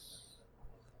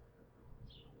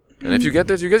 And if you get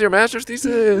this, you get your master's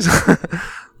thesis.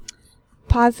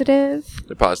 positive,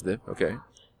 They're positive, okay.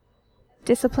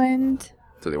 disciplined,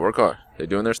 So they work hard. They're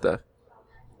doing their stuff.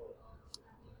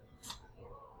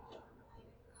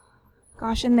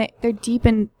 gosh, and they're deep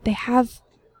and they have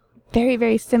very,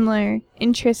 very similar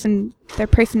interests, and their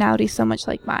personality so much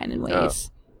like mine in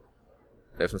ways.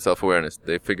 They have some self-awareness.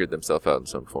 They figured themselves out in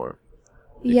some form.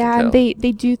 Yeah, and they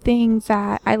do things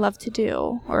that I love to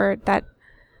do, or that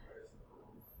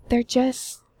they're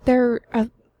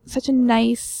such a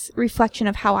nice reflection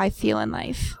of how I feel in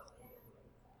life.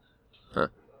 Huh.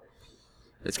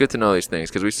 It's good to know these things,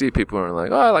 because we see people who are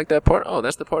like, oh, I like that part. Oh,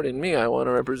 that's the part in me I want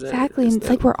to represent. Exactly, and it's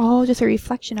like we're all just a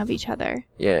reflection of each other.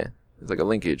 Yeah, it's like a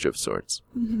linkage of sorts.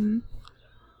 Mm-hmm.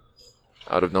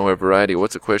 Out of nowhere variety,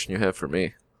 what's a question you have for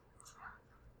me?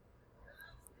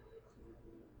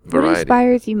 Variety. What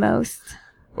inspires you most?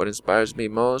 What inspires me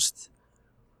most?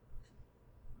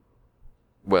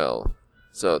 Well,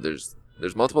 so there's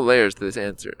multiple layers to this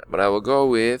answer, but I will go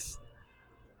with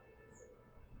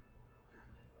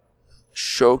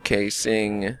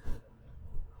showcasing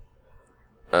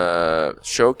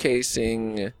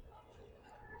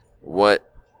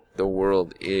what the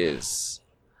world is.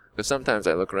 Because sometimes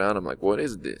I look around, I'm like, what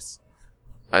is this?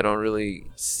 I don't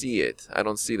really see it. I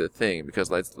don't see the thing.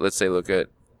 Because let's say look at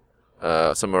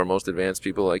some of our most advanced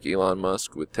people like Elon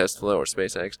Musk with Tesla or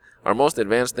SpaceX. Our most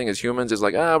advanced thing as humans is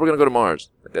like, we're going to go to Mars.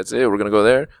 Like, that's it. We're going to go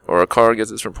there. Or a car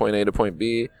gets us from point A to point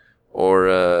B.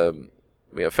 Or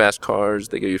we have fast cars.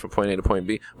 They get you from point A to point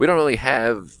B. We don't really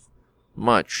have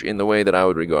much in the way that I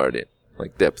would regard it,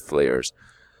 like depth layers.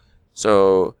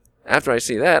 So after I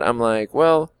see that, I'm like,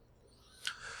 well,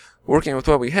 working with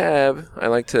what we have, I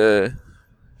like to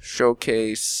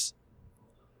showcase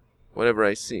whatever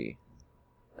I see.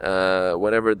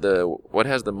 What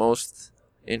has the most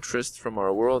interest from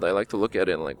our world, I like to look at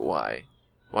it and like, why?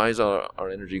 Why is our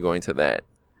energy going to that?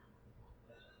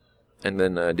 And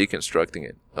then deconstructing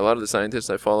it. A lot of the scientists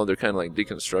I follow, they're kind of like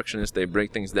deconstructionists. They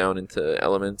break things down into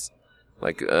elements.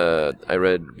 Like I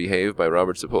read Behave by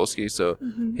Robert Sapolsky. So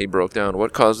he broke down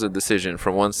what causes a decision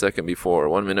from 1 second before,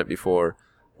 1 minute before,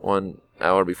 1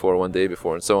 hour before, 1 day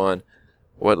before, and so on.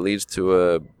 What leads to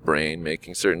a brain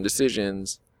making certain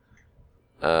decisions,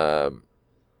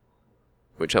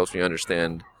 which helps me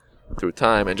understand through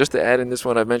time. And just to add in this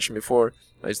one I've mentioned before,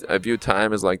 I view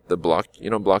time as like the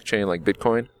blockchain, like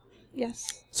Bitcoin.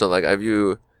 Yes. So like I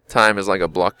view time as like a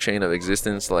blockchain of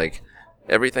existence. Like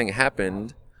everything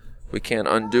happened, we can't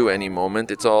undo any moment.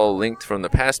 It's all linked from the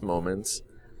past moments.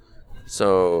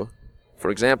 So, for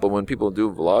example, when people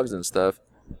do vlogs and stuff,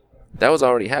 that was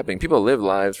already happening. People live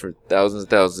lives for thousands and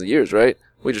thousands of years, right?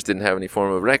 We just didn't have any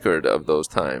form of record of those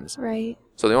times. Right.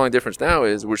 So the only difference now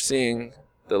is we're seeing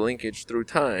the linkage through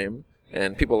time,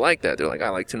 and people like that. They're like, I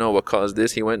like to know what caused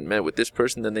this. He went and met with this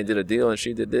person, then they did a deal, and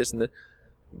she did this, and that.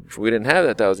 We didn't have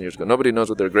that 1,000 years ago. Nobody knows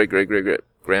what their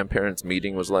great-great-great-grandparents'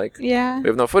 meeting was like. Yeah. We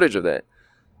have no footage of that.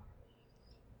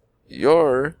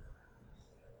 Your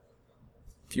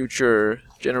future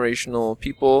generational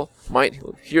people might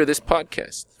hear this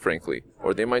podcast, frankly.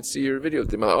 Or they might see your videos.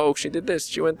 They might, oh, she did this,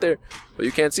 she went there. But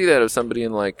you can't see that of somebody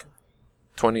in like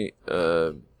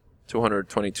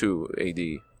 222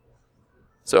 AD.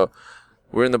 So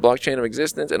we're in the blockchain of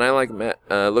existence, and I like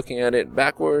looking at it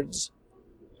backwards.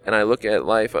 And I look at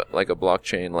life like a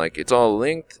blockchain, like it's all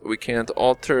linked. We can't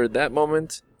alter that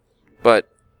moment, but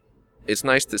it's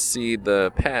nice to see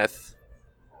the path.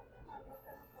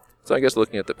 So I guess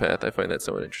looking at the path, I find that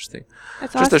somewhat interesting.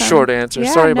 That's just awesome. A short answer.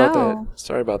 Yeah, Sorry about that.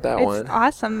 Sorry about that one. It's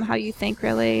awesome how you think,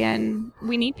 really, and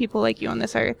we need people like you on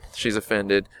this earth. She's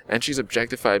offended, and she's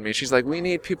objectified me. She's like, we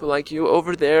need people like you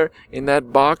over there in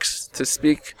that box to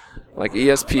speak like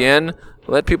ESPN.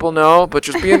 Let people know, but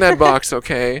just be in that box,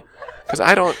 okay? Because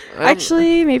I don't.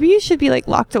 Actually, maybe you should be like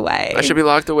locked away. I should be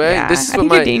locked away? Yeah, This is I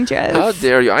what think you're dangerous. How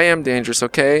dare you? I am dangerous,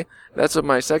 okay? That's what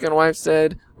my second wife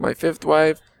said, my fifth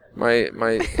wife, my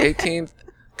 18th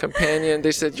companion.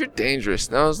 They said, you're dangerous.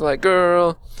 And I was like,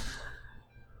 girl.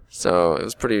 So it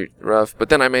was pretty rough. But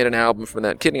then I made an album from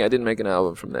that. Kidding, I didn't make an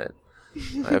album from that.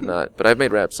 I have not. But I've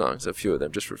made rap songs, a few of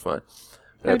them, just for fun.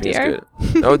 Rapping is good.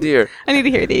 Oh, dear. I need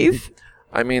to hear these.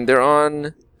 I mean, they're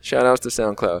on shout-outs to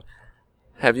SoundCloud.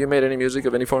 Have you made any music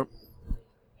of any form?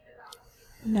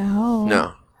 No.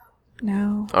 No.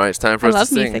 No. All right, it's time for I us love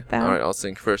to sing. music, though. All right, I'll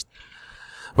sing first.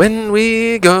 When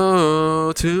we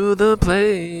go to the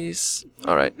place.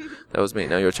 All right, that was me.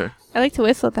 Now your turn. I like to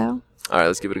whistle, though. All right,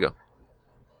 let's give it a go.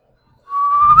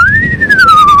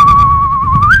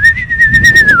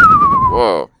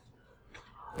 Whoa.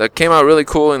 That came out really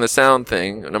cool in the sound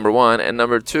thing, number one. And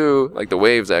number two, like the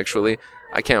waves, actually,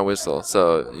 I can't whistle.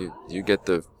 So you get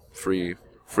the free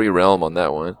realm on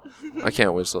that one. I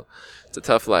can't whistle. It's a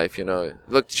tough life, you know.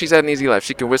 Look, she's had an easy life.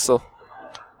 She can whistle.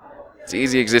 It's an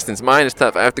easy existence. Mine is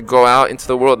tough. I have to go out into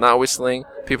the world not whistling.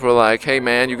 People are like, hey,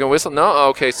 man, you can whistle? No? Oh,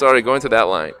 okay, sorry. Go into that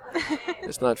line.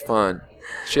 It's not fun.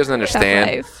 She doesn't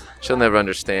understand. Tough life. She'll never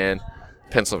understand.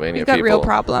 Pennsylvania You've got people. real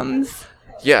problems.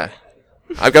 Yeah.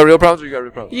 I've got real problems or you got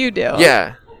real problems? You do.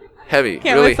 Yeah. Heavy.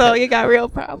 Can't really whistle. You got real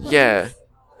problems. Yeah.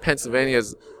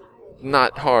 Pennsylvania's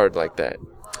not hard like that.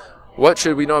 What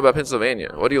should we know about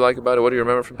Pennsylvania? What do you like about it? What do you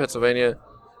remember from Pennsylvania?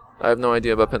 I have no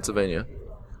idea about Pennsylvania.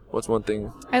 What's one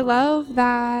thing? I love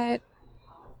that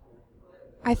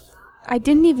I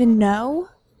didn't even know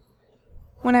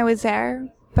when I was there,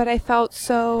 but I felt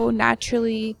so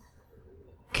naturally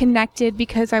connected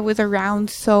because I was around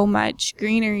so much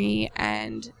greenery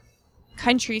and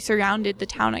country surrounded the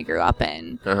town I grew up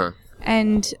in. Uh-huh.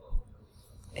 And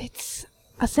it's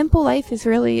a simple life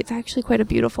it's actually quite a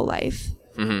beautiful life.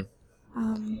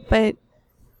 Mm-hmm. But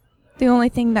the only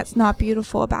thing that's not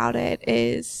beautiful about it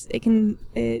is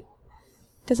it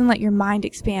doesn't let your mind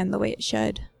expand the way it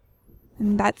should.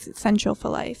 And that's essential for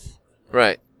life.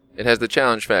 Right. It has the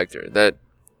challenge factor,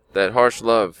 that harsh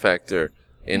love factor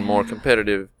in more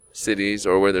competitive cities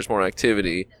or where there's more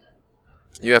activity.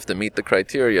 You have to meet the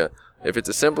criteria. If it's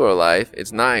a simpler life,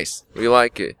 it's nice. We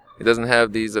like it. It doesn't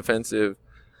have these offensive,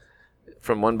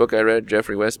 from one book I read,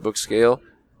 Jeffrey West book scale.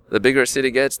 The bigger a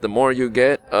city gets, the more you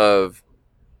get of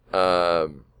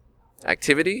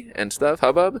activity and stuff,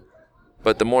 hubbub,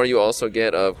 but the more you also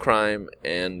get of crime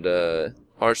and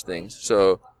harsh things.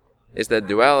 So it's that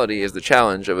duality is the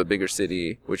challenge of a bigger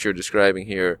city, which you're describing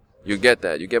here. You get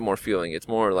that. You get more feeling. It's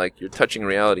more like you're touching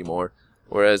reality more.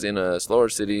 Whereas in a slower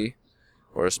city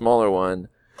or a smaller one,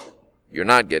 you're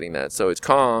not getting that. So it's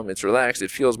calm, it's relaxed,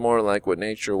 it feels more like what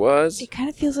nature was. It kind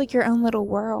of feels like your own little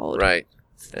world. Right.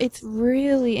 It's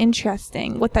really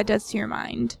interesting what that does to your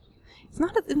mind. It's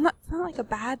not like a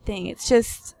bad thing. It's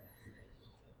just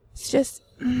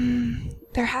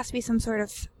there has to be some sort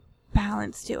of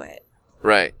balance to it.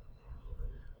 Right.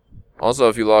 Also,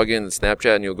 if you log in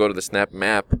Snapchat and you'll go to the Snap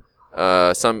map,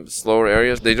 some slower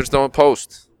areas, they just don't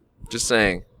post. Just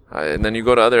saying. And then you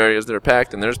go to other areas that are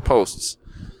packed and there's posts.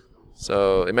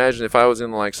 So imagine if I was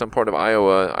in like some part of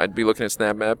Iowa, I'd be looking at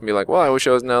Snap map and be like, well, I wish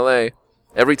I was in LA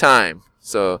every time.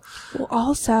 So well,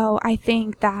 also, I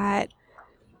think that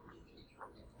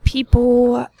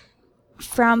people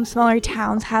from smaller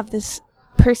towns have this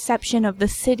perception of the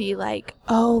city like,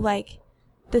 oh, like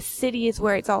the city is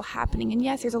where it's all happening. And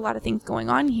yes, there's a lot of things going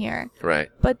on here. Right.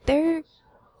 But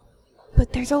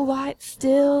there's a lot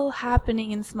still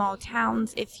happening in small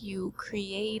towns if you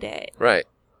create it. Right.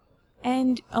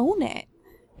 And own it.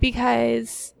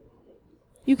 Because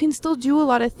you can still do a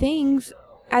lot of things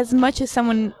as much as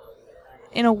someone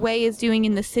in a way is doing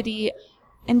in the city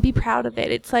and be proud of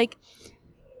it. It's like,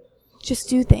 just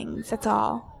do things. That's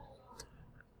all.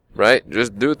 Right.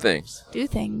 Just do things. Do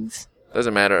things.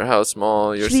 Doesn't matter how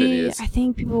small your city is. I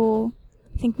think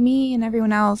me and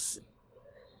everyone else,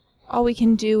 all we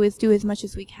can do is do as much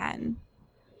as we can.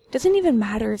 Doesn't even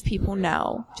matter if people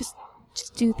know. Just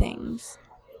do things.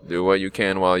 Do what you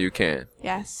can while you can.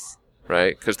 Yes.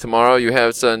 Right? Because tomorrow you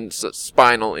have some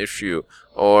spinal issue,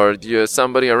 or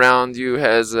somebody around you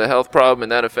has a health problem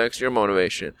and that affects your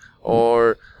motivation,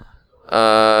 or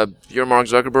you're Mark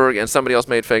Zuckerberg and somebody else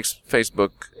made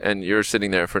Facebook and you're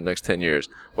sitting there for the next 10 years.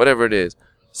 Whatever it is.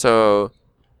 So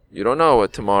you don't know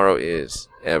what tomorrow is,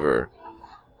 ever.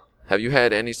 Have you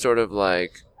had any sort of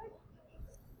like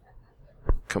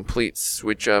complete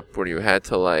switch up where you had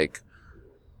to like,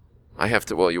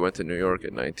 you went to New York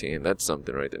at 19. That's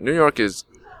something right there. New York has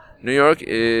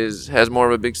more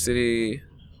of a big city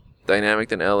dynamic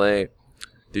than LA.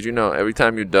 Did you know every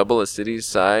time you double a city's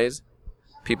size,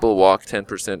 people walk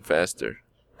 10% faster?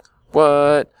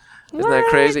 What? Isn't that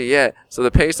crazy? Yeah. So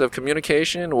the pace of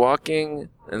communication, walking,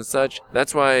 and such,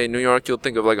 that's why New York you'll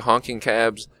think of like honking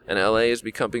cabs, and LA is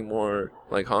becoming more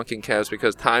like honking cabs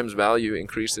because time's value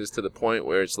increases to the point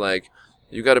where it's like,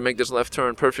 you got to make this left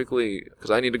turn perfectly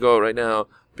because I need to go right now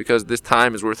because this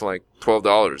time is worth like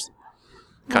 $12.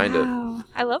 Kind of. Wow.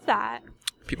 I love that.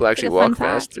 People actually walk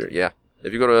faster. Yeah.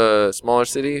 If you go to a smaller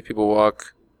city, people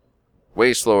walk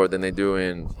way slower than they do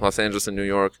in Los Angeles and New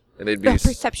York. And they'd be the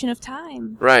perception of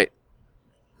time. Right.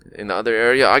 In the other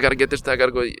area, I got to get this, I got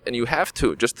to go. And you have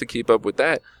to, just to keep up with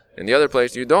that. In the other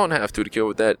place, you don't have to keep up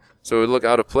with that. So it would look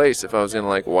out of place if I was in,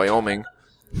 like, Wyoming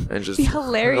and just Be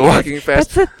hilarious. walking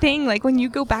fast. That's the thing. Like, when you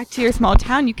go back to your small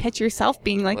town, you catch yourself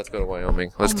being like, Let's go to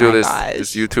Wyoming. Let's Oh do my this gosh.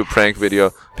 this YouTube prank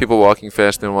video. People walking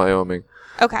fast in Wyoming.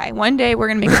 okay, one day we're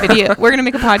going to make a video. We're going to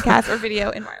make a podcast or video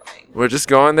in Wyoming. We're just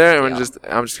going there, and Deal.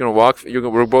 I'm just gonna walk.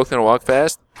 We're both gonna walk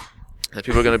fast, and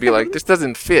people are gonna be like, "This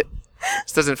doesn't fit.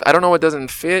 This doesn't. I don't know what doesn't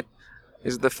fit.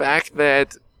 Is the fact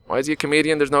that why is he a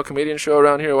comedian? There's no comedian show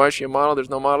around here. Why is she a model? There's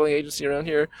no modeling agency around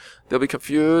here. They'll be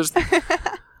confused,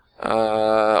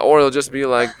 or it'll just be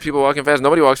like people walking fast.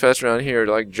 Nobody walks fast around here.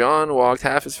 Like John walked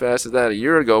half as fast as that a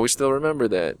year ago. We still remember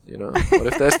that. You know, what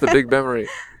if that's the big memory?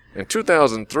 In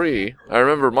 2003, I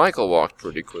remember Michael walked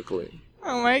pretty quickly.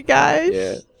 Oh my gosh.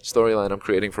 Yeah. Storyline I'm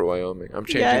creating for Wyoming. I'm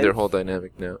changing Yes. their whole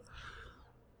dynamic now.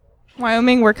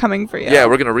 Wyoming, we're coming for you. Yeah,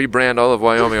 we're gonna rebrand all of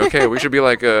Wyoming. Okay, we should be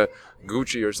like a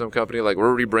Gucci or some company. Like,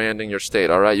 we're rebranding your state.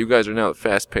 All right, you guys are now the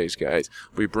fast-paced guys.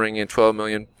 We bring in 12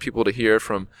 million people to here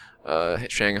from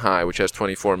Shanghai, which has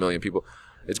 24 million people.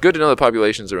 It's good to know the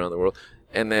populations around the world.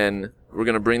 And then we're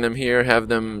gonna bring them here, have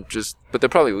them just, but they'll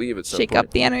probably leave at some Shake point.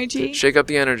 up the energy. Shake up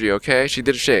the energy, okay? She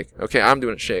did a shake. Okay, I'm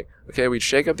doing a shake. Okay, we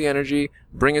shake up the energy,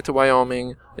 bring it to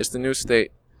Wyoming. It's the new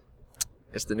state.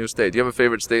 It's the new state. Do you have a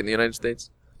favorite state in the United States?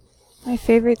 My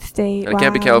favorite state. And it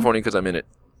can't be wow. California because I'm in it.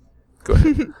 Go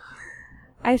ahead.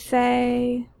 I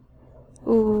say,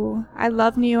 I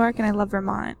love New York and I love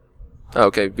Vermont. Oh,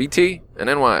 okay, BT and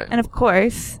NY. And of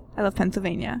course, I love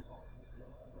Pennsylvania.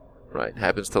 Right,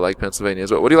 happens to like Pennsylvania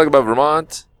as well. What do you like about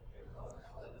Vermont?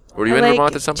 Were you I in like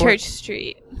Vermont at some point? Church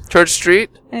Street. Church Street?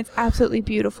 And it's absolutely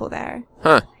beautiful there.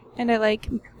 Huh. And I like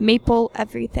maple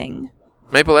everything.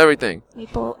 Maple everything.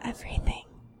 Maple everything.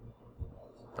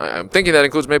 I'm thinking that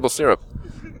includes maple syrup.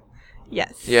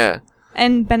 Yes. Yeah.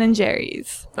 And Ben &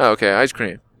 Jerry's. Oh, okay, ice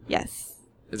cream. Yes.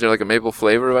 Is there like a maple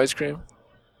flavor of ice cream?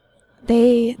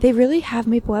 They really have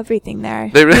maple everything there.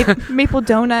 They really- maple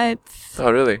donuts.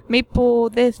 Oh, really? Maple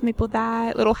this, maple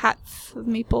that. Little hats of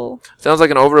maple. Sounds like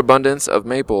an overabundance of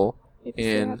maple Maple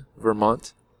in syrup.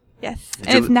 Vermont. Yes. Did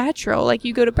And you it's natural. Like,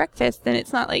 you go to breakfast and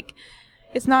it's not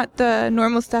the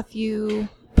normal stuff you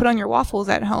put on your waffles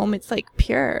at home. It's like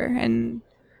pure, and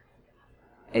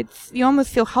you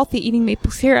almost feel healthy eating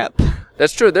maple syrup.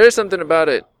 That's true. There is something about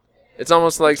it. It's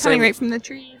almost like Coming right from the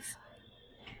trees.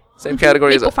 same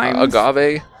category as Maple farms.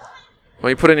 agave. When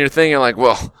you put in your thing, you're like,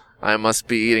 well, I must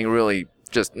be eating really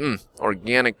just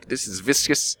organic. This is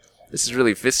viscous. This is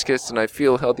really viscous, and I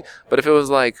feel healthy. But if it was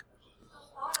like,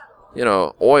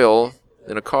 oil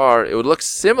in a car, it would look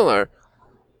similar.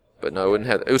 But no, it wouldn't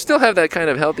have. It would still have that kind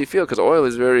of healthy feel because oil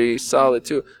is very solid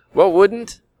too. What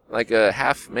wouldn't? Like a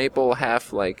half maple,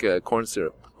 half like corn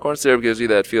syrup. Corn syrup gives you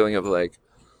that feeling of like,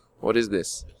 what is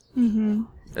this? Mm-hmm.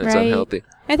 And it's Right. unhealthy.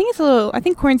 I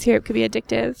think corn syrup could be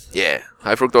addictive. Yeah,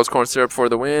 high fructose corn syrup for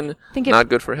the win. I think Not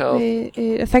good for health.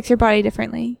 it affects your body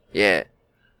differently. Yeah,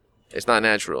 it's not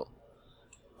natural.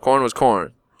 Corn was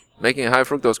corn. Making a high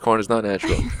fructose corn is not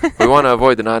natural. We want to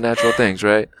avoid the non-natural things,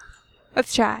 right?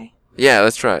 Let's try. Yeah,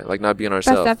 let's try. Like not being Best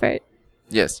ourselves. effort.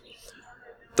 Yes.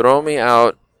 Throw me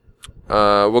out.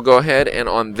 We'll go ahead and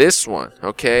on this one,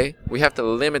 okay? We have to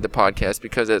limit the podcast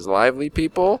because as lively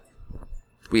people,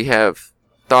 we have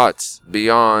thoughts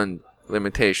beyond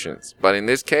limitations. But in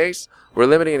this case, we're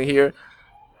limiting it here.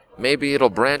 Maybe it'll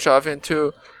branch off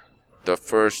into the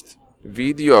first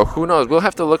video. Who knows? We'll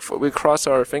have to look for. We cross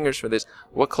our fingers for this.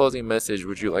 What closing message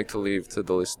would you like to leave to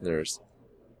the listeners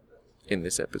in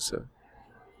this episode?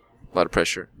 A lot of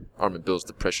pressure. Armin builds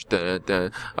the pressure. Dun,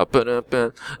 dun,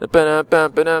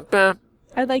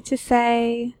 I'd like to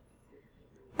say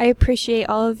I appreciate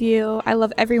all of you. I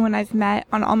love everyone I've met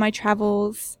on all my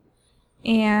travels,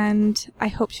 and I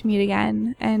hope to meet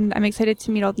again. And I'm excited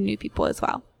to meet all the new people as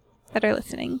well that are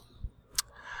listening.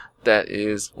 That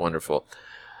is wonderful.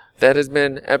 That has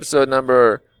been episode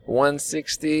number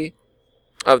 160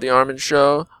 of The Armin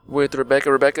Show with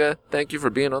Rebecca. Rebecca, thank you for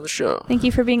being on the show. Thank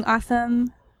you for being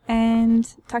awesome, and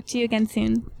talk to you again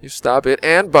soon. You stop it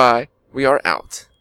and bye. We are out.